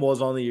 Cam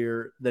was on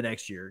the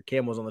next year.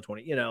 Cam was on the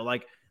 20.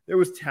 Like there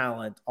was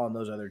talent on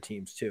those other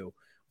teams too.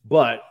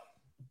 But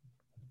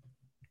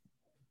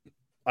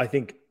I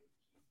think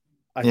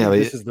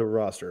this is the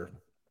roster.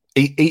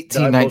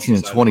 18, 19,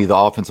 and 20, the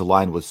offensive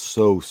line was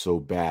so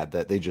bad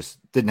that they just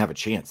didn't have a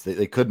chance.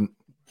 They couldn't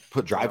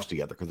put drives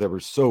together because they were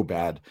so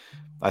bad.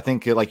 I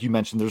think, like you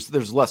mentioned,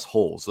 there's less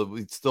holes. So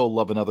we'd still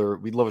love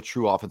we'd love a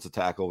true offensive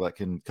tackle that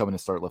can come in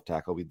and start left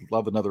tackle. We'd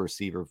love another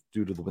receiver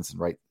due to the Winston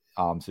Wright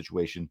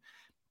situation.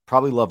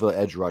 Probably love an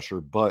edge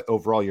rusher, but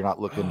overall you're not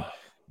looking,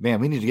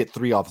 man, we need to get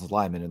 3 offensive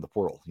linemen in the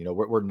portal.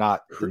 We're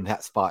not in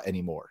that spot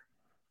anymore.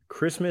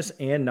 Christmas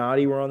and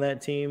Noddy were on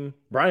that team.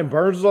 Brian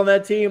Burns was on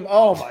that team.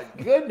 Oh my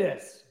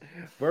goodness.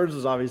 Burns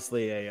was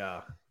obviously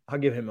I'll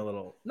give him a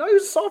little, no, he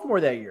was a sophomore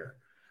that year.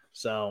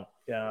 So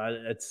yeah,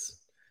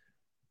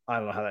 I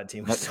don't know how that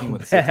team was so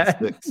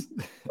bad.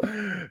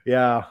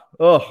 Yeah.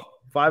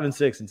 5 and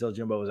 6 until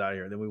Jimbo was out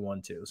here. Then we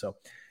won 2. So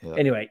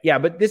anyway,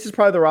 but this is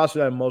probably the roster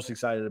that I'm most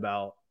excited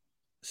about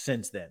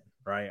since then,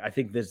 right? I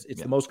think it's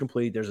the most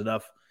complete. There's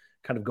enough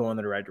kind of going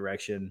in the right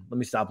direction. Let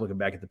me stop looking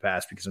back at the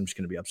past because I'm just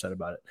going to be upset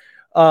about it.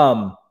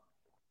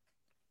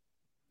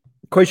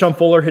 Quayshawn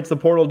Fuller hits the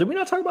portal. Did we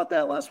not talk about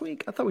that last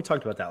week? I thought we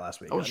talked about that last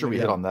week. I was sure we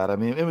hit on that. I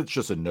mean, it was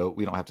just a note.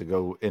 We don't have to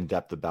go in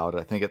depth about it.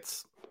 I think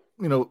it's,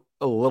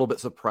 a little bit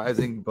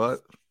surprising,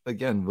 but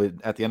again,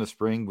 at the end of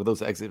spring, when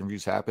those exit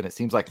interviews happen, it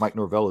seems like Mike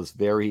Norvell is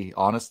very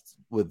honest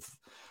with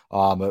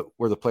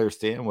where the players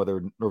stand,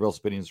 whether Norvell's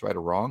opinion is right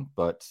or wrong,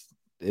 but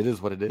it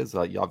is what it is.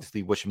 You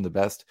obviously wish him the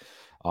best.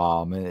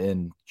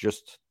 And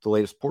just the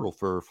latest portal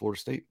for Florida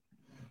State.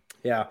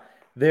 Yeah.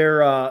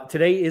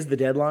 Today is the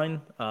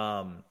deadline.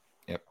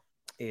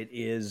 It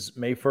is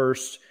May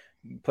 1st.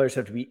 Players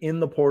have to be in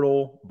the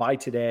portal by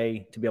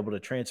today to be able to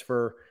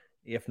transfer.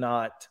 If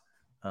not,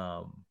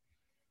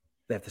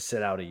 they have to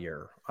sit out a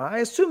year. I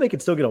assume they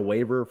could still get a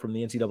waiver from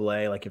the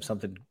NCAA. Like if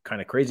something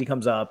kind of crazy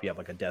comes up, you have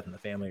like a death in the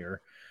family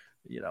or,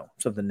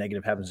 something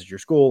negative happens at your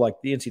school, like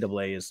the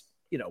NCAA is,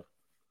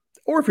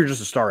 or if you're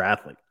just a star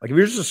athlete, like if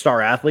you're just a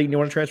star athlete and you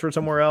want to transfer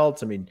somewhere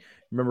else. I mean,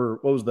 remember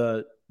what was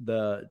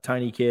the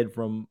tiny kid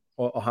from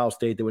Ohio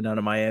State that went down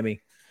to Miami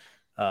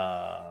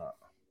a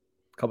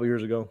couple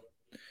years ago?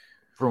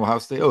 From Ohio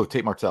State? Oh,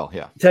 Tate Martell.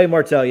 Yeah. Tate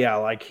Martell. Yeah.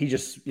 Like he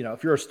just,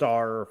 if you're a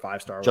star or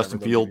 5-star, Justin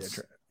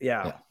Fields.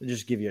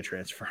 Just give you a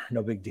transfer.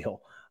 No big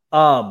deal.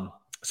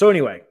 So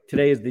anyway,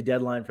 today is the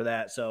deadline for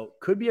that. So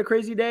could be a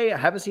crazy day. I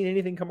haven't seen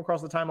anything come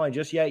across the timeline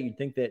just yet. You'd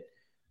think that,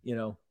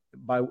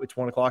 by it's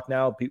 1:00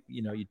 now,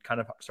 you'd kind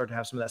of start to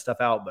have some of that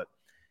stuff out, but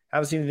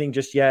haven't seen anything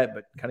just yet,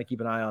 but kind of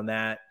keep an eye on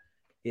that.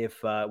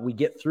 If we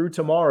get through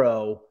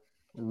tomorrow,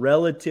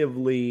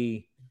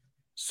 relatively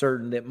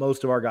certain that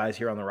most of our guys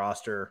here on the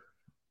roster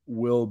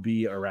will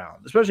be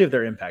around, especially if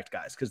they're impact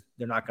guys, because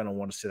they're not going to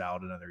want to sit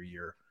out another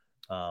year.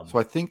 So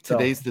I think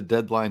today's the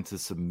deadline to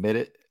submit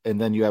it, and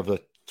then you have a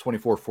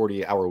 24,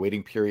 48-hour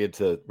waiting period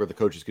where the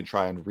coaches can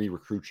try and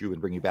re-recruit you and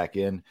bring you back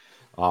in.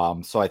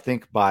 So I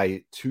think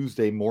by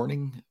Tuesday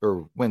morning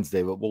or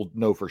Wednesday, we'll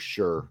know for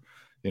sure,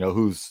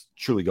 who's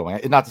truly going.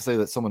 And not to say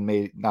that someone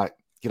may not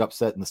get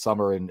upset in the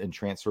summer and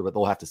transfer, but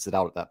they'll have to sit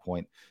out at that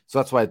point. So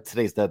that's why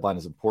today's deadline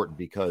is important,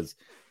 because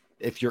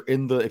if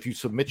you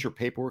submit your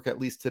paperwork at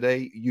least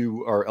today,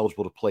 you are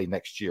eligible to play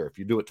next year. If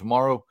you do it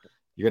tomorrow,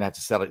 you're going to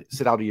have to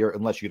sit out a year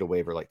unless you get a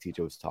waiver like TJ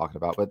was talking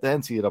about. But the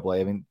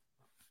NCAA, I mean,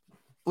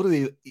 what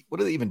do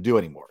they even do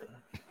anymore?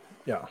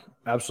 Yeah,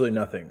 absolutely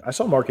nothing. I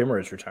saw Mark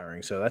Emmert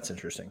retiring, so that's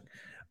interesting.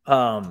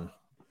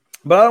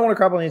 But I don't want to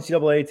crap on the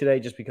NCAA today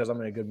just because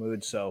I'm in a good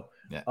mood. So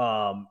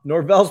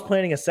Norvell's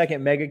planning a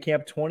second mega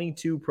camp.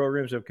 22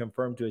 programs have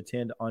confirmed to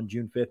attend on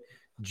June 5th.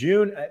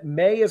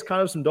 May is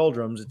kind of some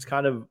doldrums. It's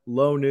kind of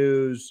low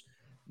news,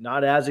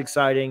 not as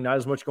exciting, not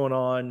as much going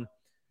on.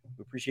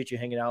 We appreciate you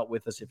hanging out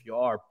with us if you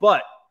are.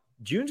 But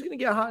June's going to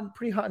get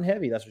pretty hot and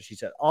heavy. That's what she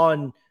said.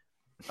 On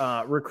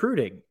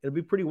recruiting, it'll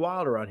be pretty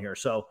wild around here.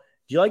 So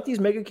do you like these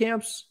mega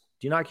camps?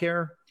 Do you not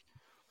care?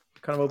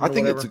 Kind of open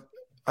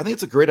I think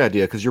it's a great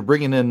idea because you're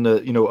bringing in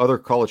other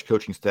college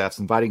coaching staffs,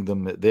 inviting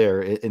them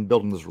there and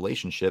building those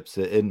relationships.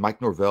 And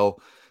Mike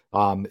Norvell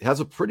has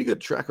a pretty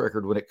good track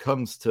record when it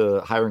comes to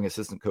hiring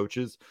assistant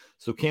coaches.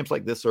 So camps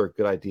like this are a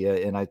good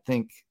idea. And I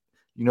think,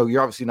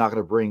 you're obviously not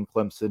going to bring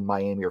Clemson,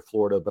 Miami, or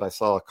Florida, but I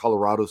saw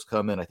Colorado's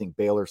coming. I think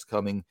Baylor's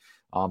coming.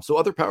 So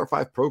other Power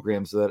 5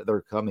 programs that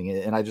are coming,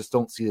 and I just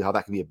don't see how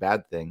that can be a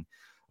bad thing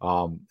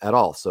at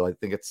all. So I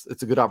think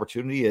it's a good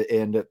opportunity,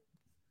 and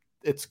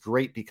it's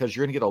great because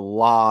you're going to get a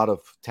lot of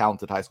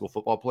talented high school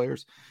football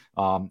players.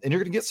 And you're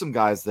going to get some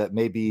guys that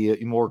may be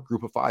more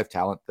group of 5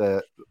 talent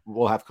that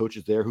will have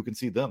coaches there who can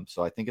see them.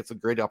 So I think it's a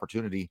great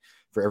opportunity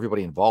for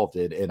everybody involved.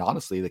 And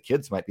honestly, the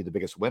kids might be the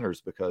biggest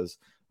winners because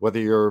whether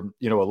you're,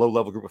 a low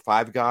level group of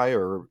 5 guy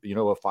or, a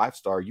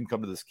 5-star, you can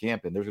come to this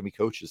camp and there's going to be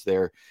coaches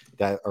there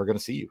that are going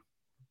to see you.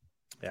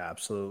 Yeah,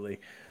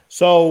 absolutely.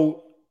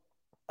 So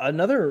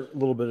another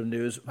little bit of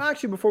news,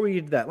 actually, before we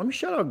get to that, let me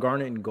shout out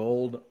Garnet and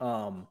Gold.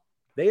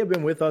 They have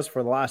been with us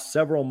for the last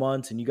several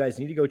months, and you guys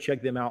need to go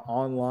check them out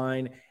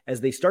online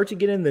as they start to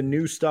get in the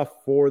new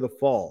stuff for the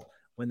fall.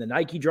 When the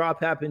Nike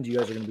drop happens, you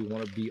guys are going to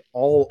want to be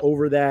all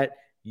over that.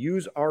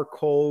 Use our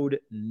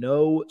code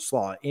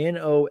NOSLAW,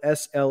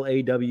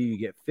 NOSLAW. You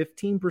get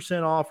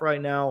 15% off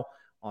right now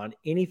on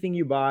anything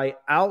you buy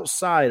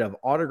outside of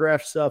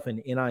autograph stuff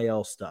and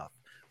NIL stuff.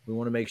 We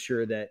want to make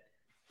sure that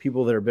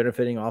people that are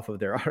benefiting off of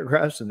their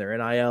autographs and their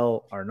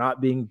NIL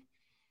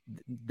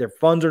their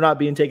funds are not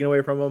being taken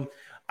away from them.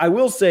 I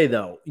will say,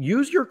 though,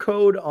 use your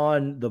code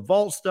on the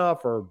Vault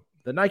stuff or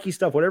the Nike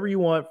stuff, whatever you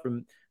want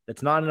from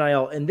that's not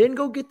NIL, and then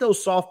go get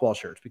those softball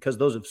shirts because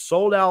those have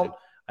sold out,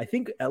 I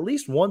think, at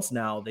least once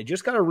now. They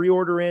just got to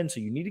reorder in, so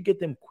you need to get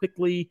them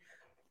quickly.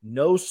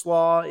 No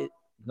slaw.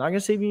 Not going to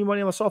save you any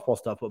money on the softball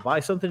stuff, but buy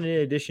something in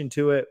addition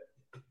to it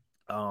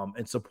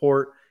and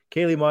support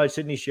Kaylee Mudge,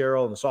 Sydney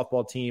Sherrill, and the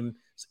softball team's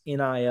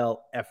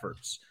NIL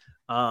efforts.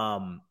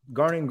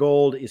 Garnet and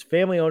Gold is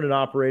family-owned and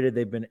operated.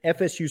 They've been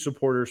FSU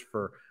supporters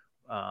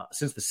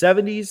since the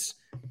 70s,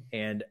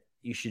 and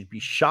you should be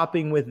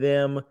shopping with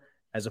them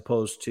as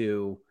opposed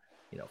to,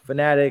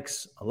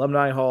 Fanatics,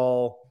 Alumni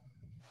Hall,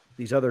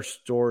 these other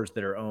stores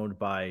that are owned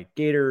by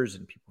Gators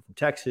and people from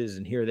Texas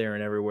and here, there,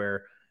 and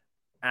everywhere.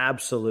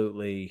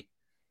 Absolutely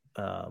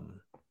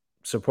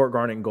support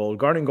Garnet and Gold.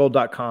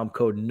 GarnetandGold.com,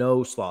 code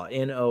NOSLAW,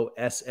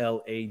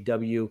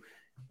 NOSLAW.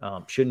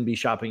 Shouldn't be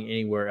shopping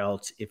anywhere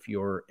else if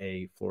you're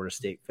a Florida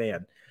State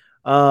fan.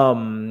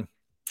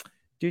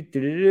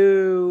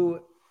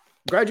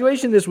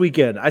 Graduation this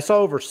weekend. I saw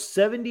over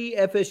 70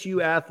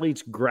 FSU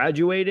athletes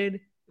graduated,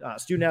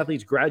 student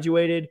athletes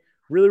graduated.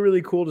 Really,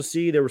 really cool to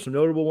see. There were some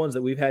notable ones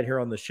that we've had here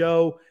on the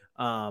show.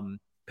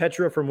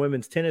 Petra from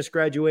women's tennis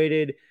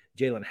graduated.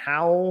 Jalen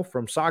Howell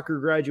from soccer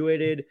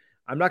graduated.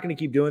 I'm not going to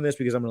keep doing this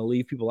because I'm going to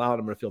leave people out.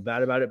 I'm going to feel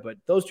bad about it. But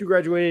those two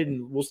graduated,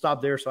 and we'll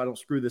stop there so I don't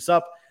screw this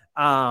up.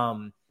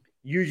 Yuji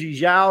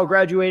Zhao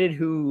graduated,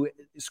 who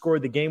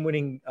scored the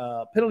game-winning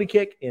penalty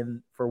kick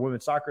for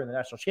women's soccer in the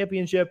national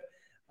championship.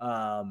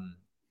 And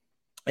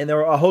there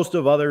were a host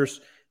of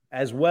others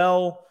as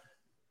well.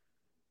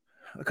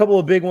 A couple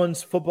of big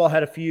ones. Football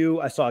had a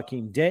few. I saw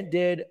Akeem Dent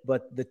did,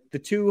 but the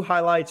two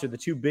highlights or the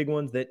two big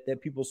ones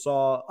that people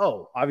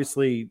saw,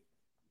 obviously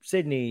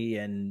Sydney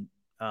and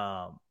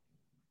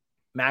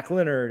Mac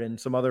Leonard and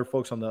some other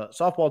folks on the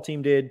softball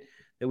team did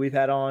that we've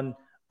had on.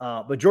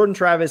 But Jordan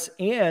Travis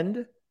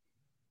and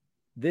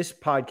this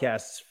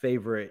podcast's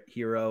favorite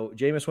hero,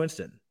 Jameis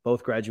Winston,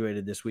 both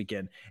graduated this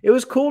weekend. It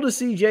was cool to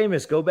see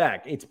Jameis go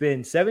back. It's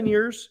been 7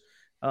 years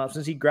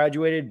since he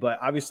graduated, but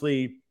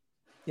obviously,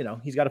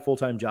 he's got a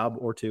full-time job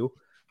or two.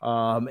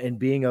 And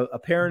being a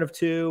parent of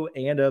two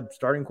and a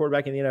starting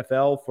quarterback in the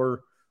NFL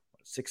for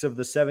 6 of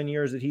the 7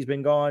 years that he's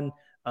been gone,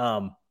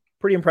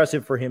 pretty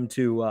impressive for him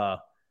to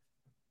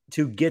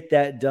get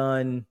that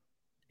done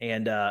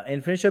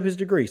and finish up his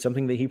degree,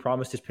 something that he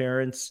promised his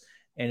parents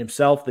and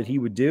himself that he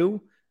would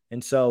do.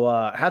 And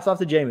so hats off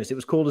to Jameis. It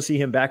was cool to see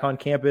him back on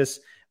campus.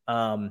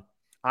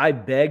 I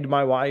begged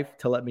my wife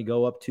to let me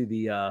go up to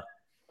the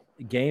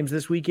games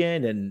this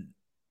weekend, and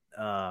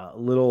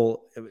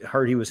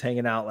heard he was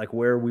hanging out like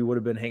where we would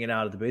have been hanging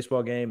out at the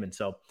baseball game. And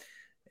so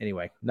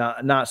anyway,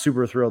 not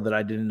super thrilled that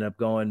I didn't end up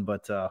going,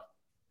 but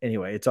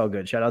anyway, it's all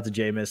good. Shout out to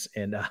Jameis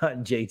and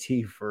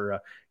JT for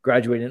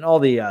graduating, and all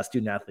the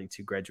student athletes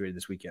who graduated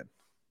this weekend.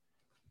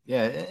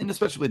 Yeah, and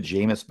especially with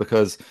Jameis,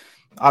 because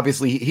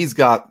obviously he's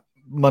got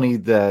money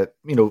that,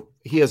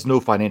 he has no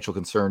financial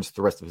concerns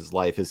the rest of his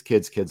life. His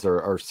kids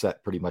are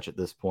set pretty much at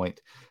this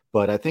point.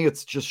 But I think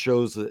it just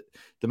shows that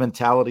the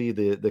mentality,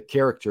 the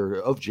character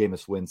of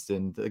Jameis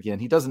Winston. Again,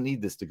 he doesn't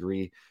need this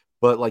degree,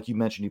 but like you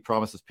mentioned, he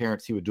promised his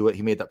parents he would do it.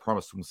 He made that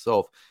promise to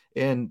himself,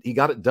 and he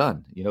got it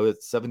done.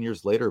 It's 7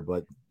 years later,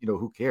 but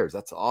who cares?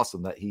 That's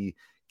awesome that he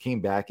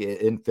came back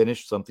and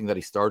finished something that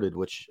he started,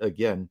 which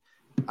again,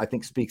 I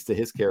think speaks to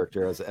his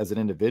character as an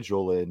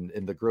individual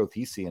and the growth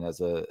he's seeing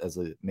as a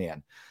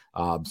man.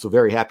 So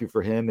very happy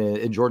for him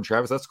and Jordan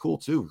Travis. That's cool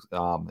too.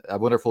 I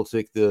wonder if we'll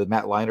take the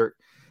Matt Leinart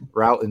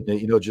route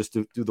and just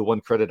do the 1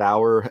 credit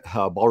hour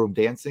ballroom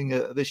dancing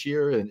this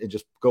year and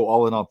just go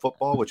all in on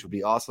football, which would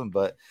be awesome.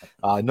 But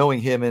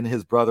knowing him and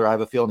his brother, I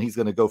have a feeling he's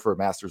going to go for a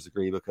master's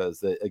degree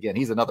because again,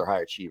 he's another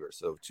high achiever.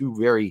 So 2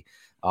 very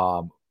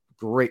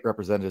great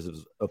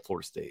representatives of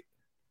Florida State.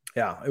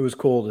 Yeah, it was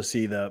cool to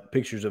see the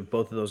pictures of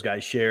both of those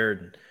guys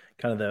shared, and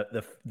kind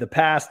of the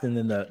past and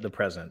then the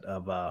present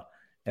of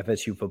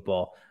FSU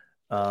football.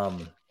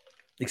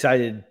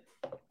 Excited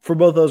for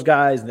both those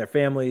guys and their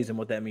families and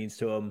what that means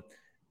to them,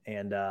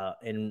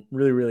 and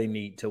really, really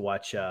neat to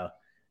watch.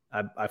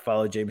 I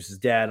followed Jameis's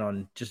dad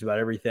on just about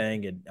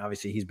everything, and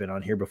obviously he's been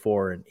on here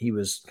before, and he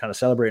was kind of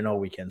celebrating all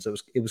weekend, so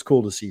it was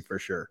cool to see for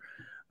sure.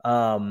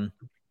 John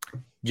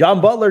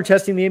Butler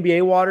testing the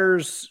NBA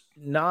waters.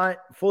 Not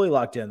fully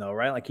locked in though,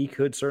 right? Like he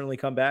could certainly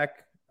come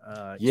back.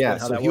 So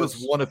he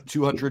was one of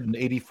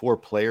 284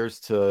 players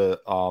to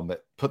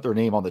put their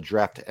name on the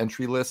draft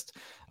entry list,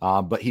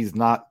 but he's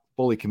not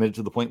fully committed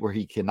to the point where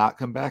he cannot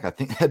come back. I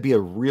think that'd be a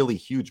really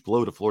huge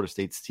blow to Florida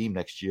State's team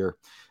next year.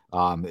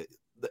 The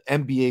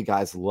NBA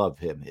guys love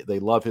him. They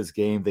love his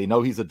game. They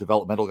know he's a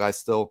developmental guy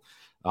still,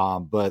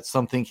 but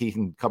some think he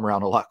can come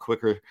around a lot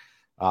quicker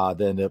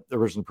than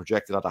originally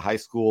projected out of high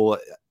school.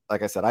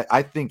 Like I said,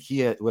 I think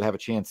he would have a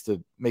chance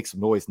to make some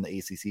noise in the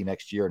ACC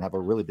next year and have a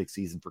really big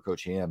season for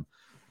Coach Ham.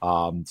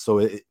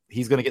 So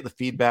he's going to get the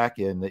feedback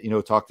and,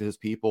 talk to his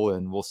people,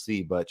 and we'll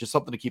see. But just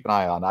something to keep an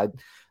eye on.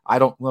 I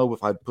don't know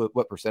if I'd put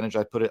what percentage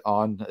I'd put it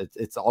on.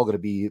 It's all going to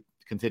be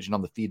contingent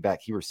on the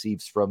feedback he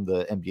receives from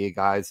the NBA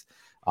guys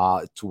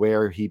to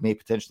where he may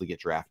potentially get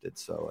drafted.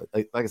 So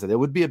like I said, it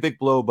would be a big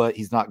blow, but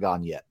he's not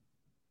gone yet.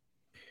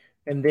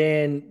 And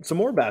then some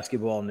more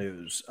basketball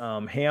news.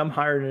 Ham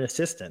hired an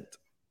assistant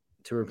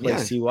to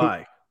replace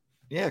CY.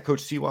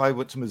 Coach CY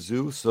went to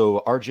Mizzou.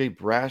 So RJ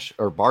Barsh,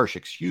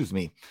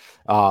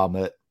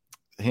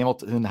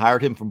 Hamilton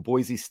hired him from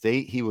Boise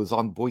State. He was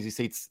on Boise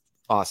State's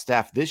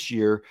staff this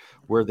year,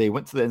 where they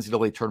went to the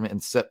NCAA tournament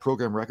and set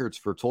program records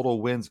for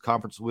total wins,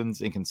 conference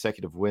wins, and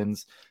consecutive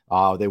wins.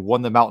 They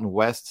won the Mountain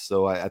West.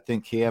 So I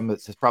think Ham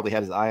has probably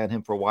had his eye on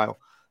him for a while.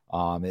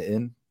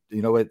 And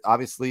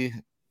obviously,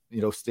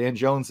 Stan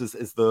Jones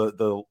is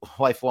the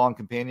lifelong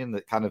companion,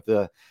 that kind of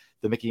the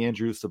Mickey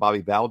Andrews to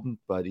Bobby Bowden,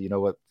 but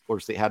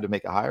Florida State had to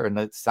make a hire, and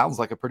it sounds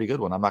like a pretty good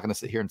one. I'm not going to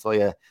sit here and tell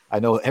you I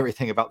know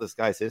everything about this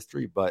guy's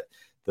history, but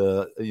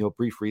the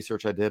brief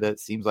research I did, it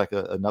seems like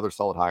another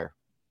solid hire.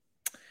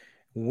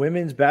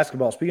 Women's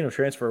basketball. Speaking of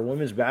transfer,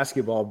 women's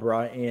basketball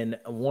brought in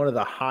one of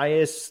the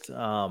highest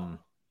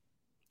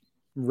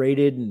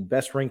rated and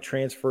best ranked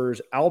transfers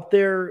out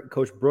there.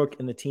 Coach Brook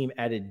and the team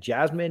added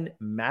Jasmine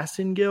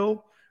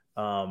Massengill,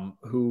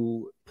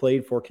 who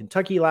played for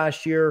Kentucky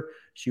last year.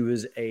 She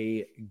was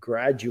a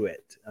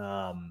graduate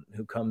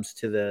who comes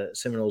to the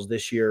Seminoles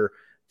this year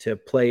to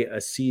play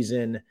a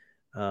season.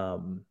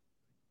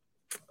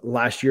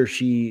 Last year,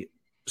 she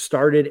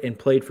started and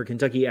played for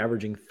Kentucky,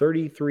 averaging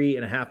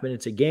 33.5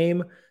 minutes a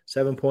game,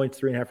 7 points,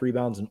 3.5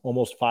 rebounds, and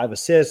almost 5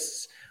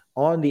 assists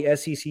on the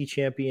SEC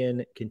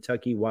champion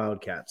Kentucky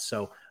Wildcats.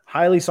 So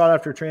highly sought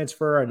after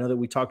transfer. I know that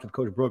we talked with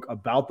Coach Brook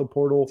about the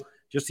portal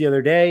just the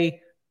other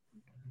day.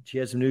 She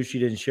had some news she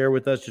didn't share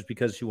with us just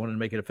because she wanted to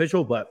make it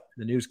official, but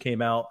the news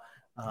came out,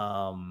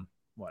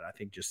 I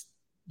think just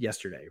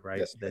yesterday, right?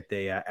 Yes. That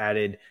they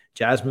added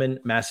Jasmine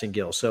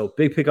Massengill. So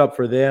big pickup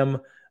for them.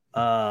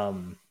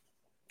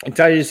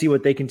 Excited to see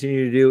what they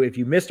continue to do. If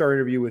you missed our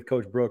interview with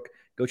Coach Brook,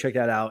 go check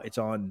that out. It's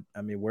on,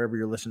 wherever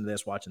you're listening to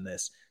this, watching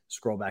this,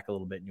 scroll back a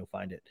little bit and you'll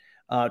find it.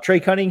 Trey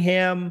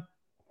Cunningham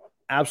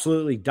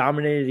absolutely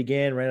dominated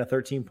again, ran a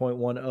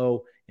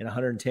 13.10 in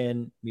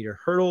 110-meter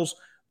hurdles.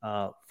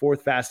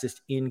 Fourth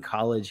fastest in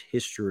college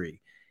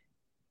history.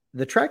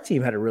 The track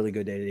team had a really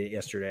good day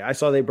yesterday. I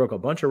saw they broke a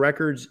bunch of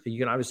records. You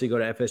can obviously go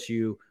to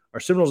FSU or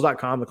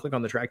Seminoles.com and click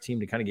on the track team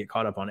to kind of get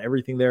caught up on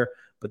everything there.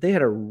 But they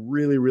had a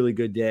really, really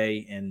good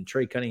day, and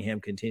Trey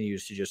Cunningham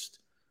continues to just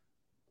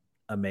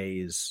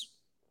amaze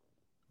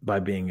by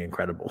being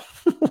incredible,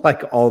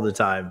 like all the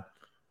time.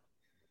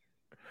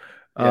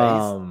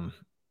 Yeah,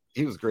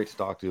 he was great to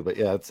talk to, but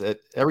yeah,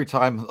 every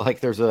time like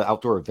there's an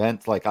outdoor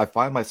event, like I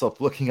find myself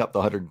looking up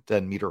the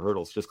 110-meter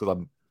hurdles just because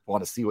I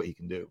want to see what he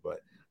can do. But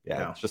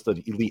yeah, it's just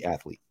an elite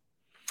athlete.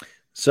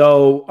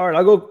 So, all right,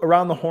 I'll go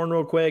around the horn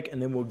real quick,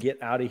 and then we'll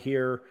get out of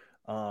here.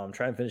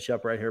 Try and finish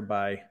up right here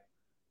by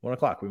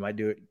 1:00. We might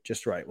do it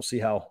just right. We'll see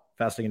how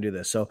fast I can do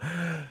this. So,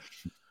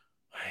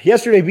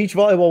 Yesterday, beach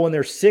volleyball won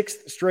their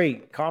sixth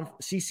straight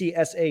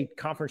CCSA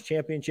conference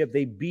championship.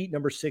 They beat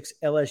number 6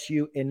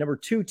 LSU and number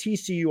 2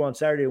 TCU on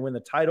Saturday to win the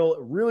title.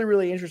 Really,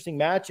 really interesting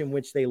match in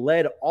which they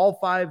led all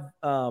 5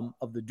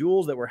 of the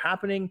duels that were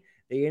happening.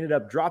 They ended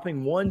up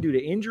dropping one due to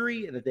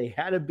injury and that they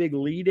had a big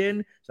lead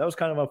in. So that was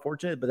kind of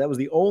unfortunate, but that was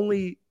the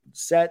only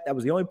set. That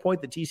was the only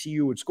point that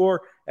TCU would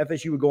score.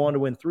 FSU would go on to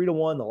win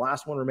 3-1. The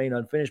last one remained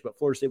unfinished, but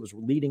Florida State was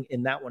leading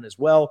in that one as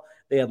well.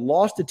 They had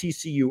lost to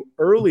TCU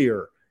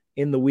earlier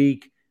in the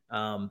week.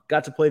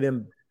 Got to play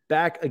them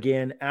back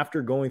again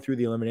after going through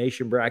the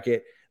elimination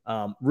bracket.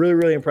 Really,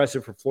 really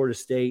impressive for Florida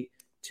State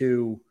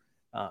to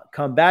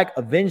come back,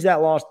 avenge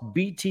that loss,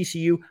 beat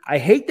TCU. I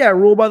hate that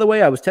rule, by the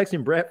way. I was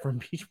texting Brett from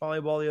beach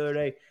volleyball the other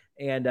day,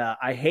 and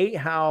I hate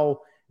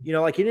how,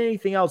 like in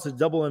anything else, it's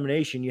double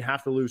elimination. You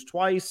have to lose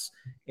twice.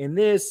 In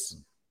this,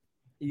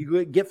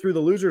 you get through the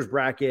losers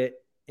bracket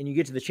and you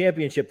get to the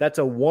championship. That's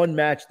a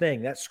one-match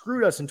thing. That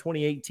screwed us in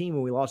 2018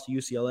 when we lost to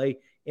UCLA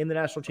in the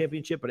national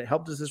championship, but it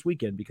helped us this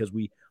weekend because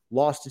we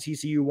lost to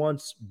TCU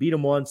once, beat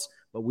them once,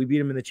 but we beat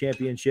them in the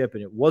championship,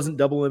 and it wasn't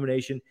double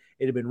elimination.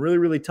 It had been really,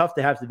 really tough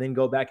to have to then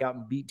go back out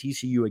and beat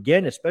TCU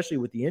again, especially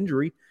with the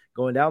injury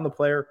going down the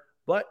player,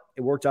 but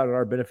it worked out in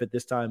our benefit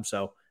this time,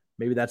 so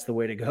maybe that's the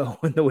way to go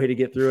and the way to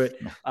get through it.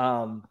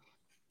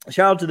 Shout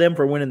out to them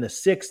for winning the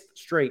 6th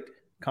straight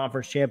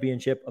conference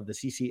championship of the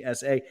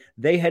CCSA.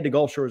 They head to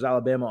Gulf Shores,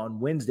 Alabama on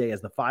Wednesday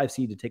as the 5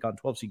 seed to take on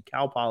 12 seed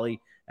Cal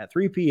Poly at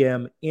 3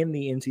 p.m. in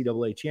the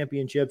NCAA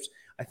championships.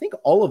 I think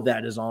all of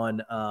that is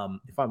on,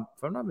 if I'm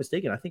not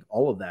mistaken, I think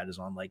all of that is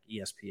on like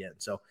ESPN.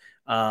 So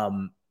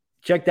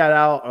check that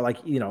out, or like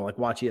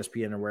watch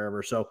ESPN or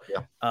wherever. So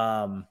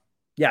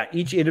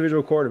each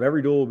individual court of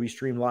every duel will be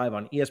streamed live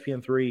on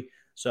ESPN3.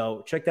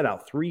 So check that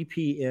out. 3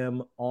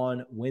 p.m.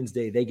 on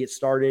Wednesday. They get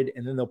started,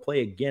 and then they'll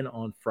play again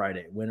on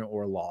Friday, win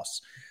or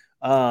loss.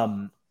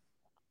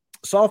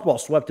 Softball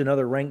swept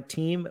another ranked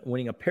team,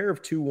 winning a pair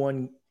of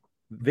 2-1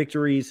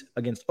 victories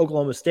against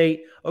Oklahoma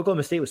State.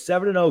 Oklahoma State was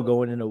 7-0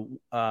 going into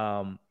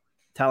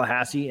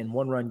Tallahassee in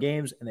one-run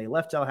games, and they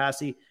left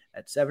Tallahassee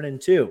at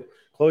 7-2.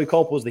 Chloe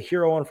Culp was the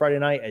hero on Friday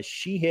night as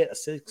she hit a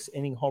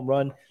 6-inning home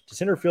run to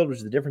center field, which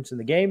is the difference in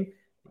the game.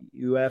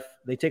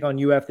 They take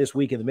on UF this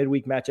week in the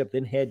midweek matchup,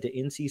 then head to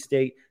NC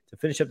State to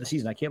finish up the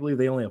season. I can't believe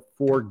they only have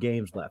 4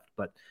 games left,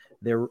 but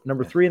they're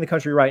number 3 in the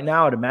country right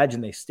now. I'd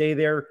imagine they stay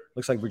there.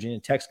 Looks like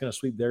Virginia Tech's going to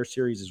sweep their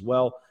series as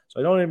well.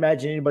 So I don't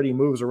imagine anybody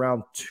moves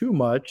around too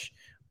much,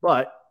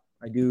 but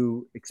I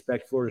do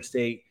expect Florida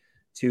State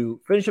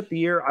to finish up the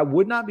year. I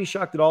would not be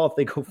shocked at all if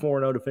they go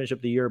 4-0 to finish up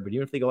the year, but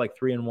even if they go like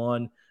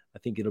 3-1, I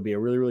think it'll be a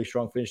really, really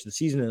strong finish to the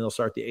season, and they'll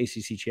start the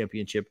ACC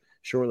championship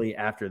shortly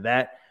after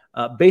that.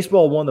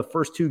 Baseball won the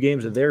first 2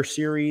 games of their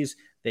series.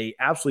 They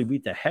absolutely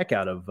beat the heck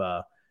out of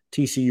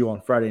TCU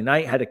on Friday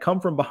night. Had to come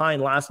from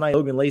behind last night.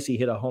 Logan Lacey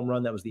hit a home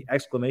run that was the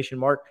exclamation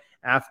mark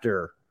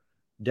after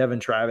Devin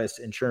Travis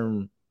and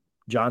Sherman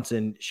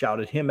Johnson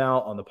shouted him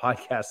out on the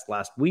podcast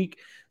last week.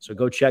 So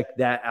go check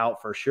that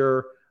out for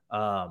sure.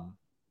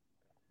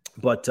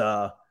 But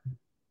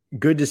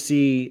good to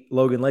see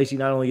Logan Lacey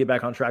not only get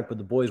back on track, but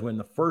the boys win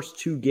the first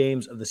 2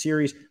 games of the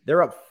series.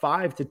 They're up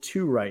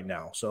 5-2 right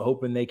now. So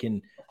hoping they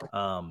can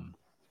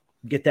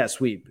get that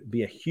sweep.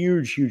 Be a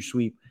huge, huge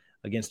sweep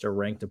against a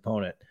ranked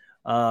opponent.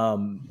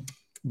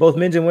 Both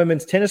men's and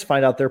women's tennis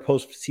find out their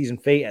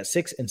postseason fate at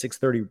 6 and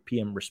 6:30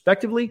 p.m.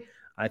 respectively.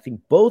 I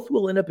think both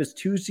will end up as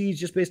 2 seeds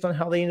just based on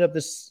how they end up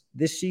this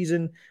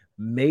season.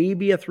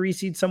 Maybe a 3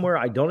 seed somewhere.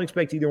 I don't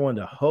expect either one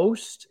to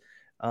host,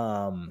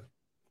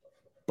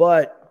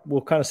 but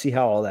we'll kind of see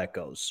how all that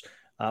goes.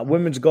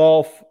 Women's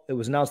golf, it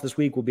was announced this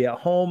week, will be at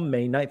home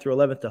May 9th through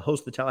 11th to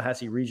host the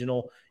Tallahassee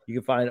Regional. You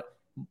can find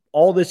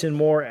all this and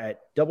more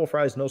at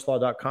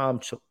doublefriesnoslaw.com.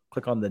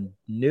 Click on the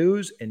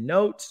news and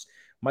notes.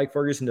 Mike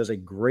Ferguson does a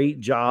great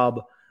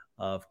job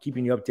of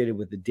keeping you updated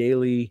with the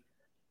daily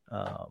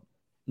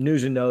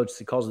news and notes.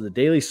 He calls it the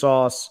daily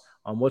sauce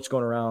on what's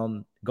going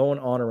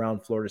on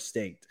around Florida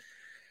State.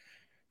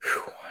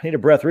 Whew, I need a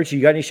breath. Richie,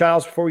 you got any shout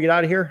outs before we get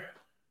out of here?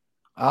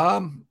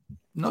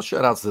 No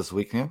shout outs this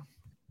week, man.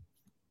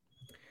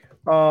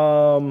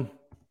 All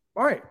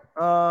right.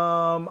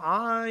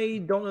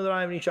 I don't know that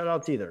I have any shout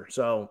outs either.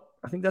 So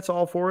I think that's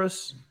all for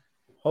us.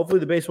 Hopefully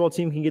the baseball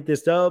team can get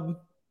this dub.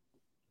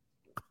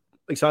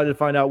 Excited to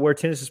find out where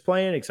tennis is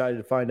playing. Excited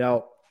to find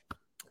out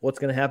what's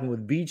going to happen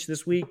with beach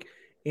this week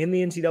in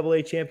the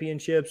NCAA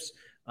championships.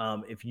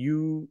 If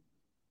you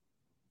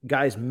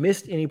guys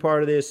missed any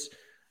part of this,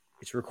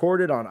 it's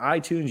recorded on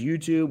iTunes,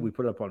 YouTube. We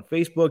put it up on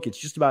Facebook. It's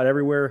just about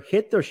everywhere.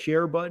 Hit the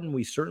share button.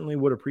 We certainly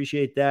would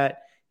appreciate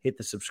that. Hit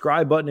the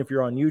subscribe button if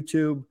you're on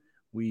YouTube.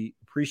 We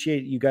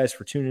appreciate you guys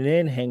for tuning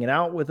in, hanging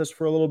out with us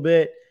for a little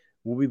bit.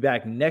 We'll be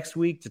back next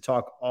week to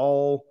talk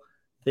all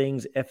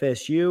things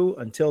FSU.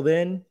 Until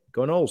then,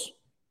 go Noles.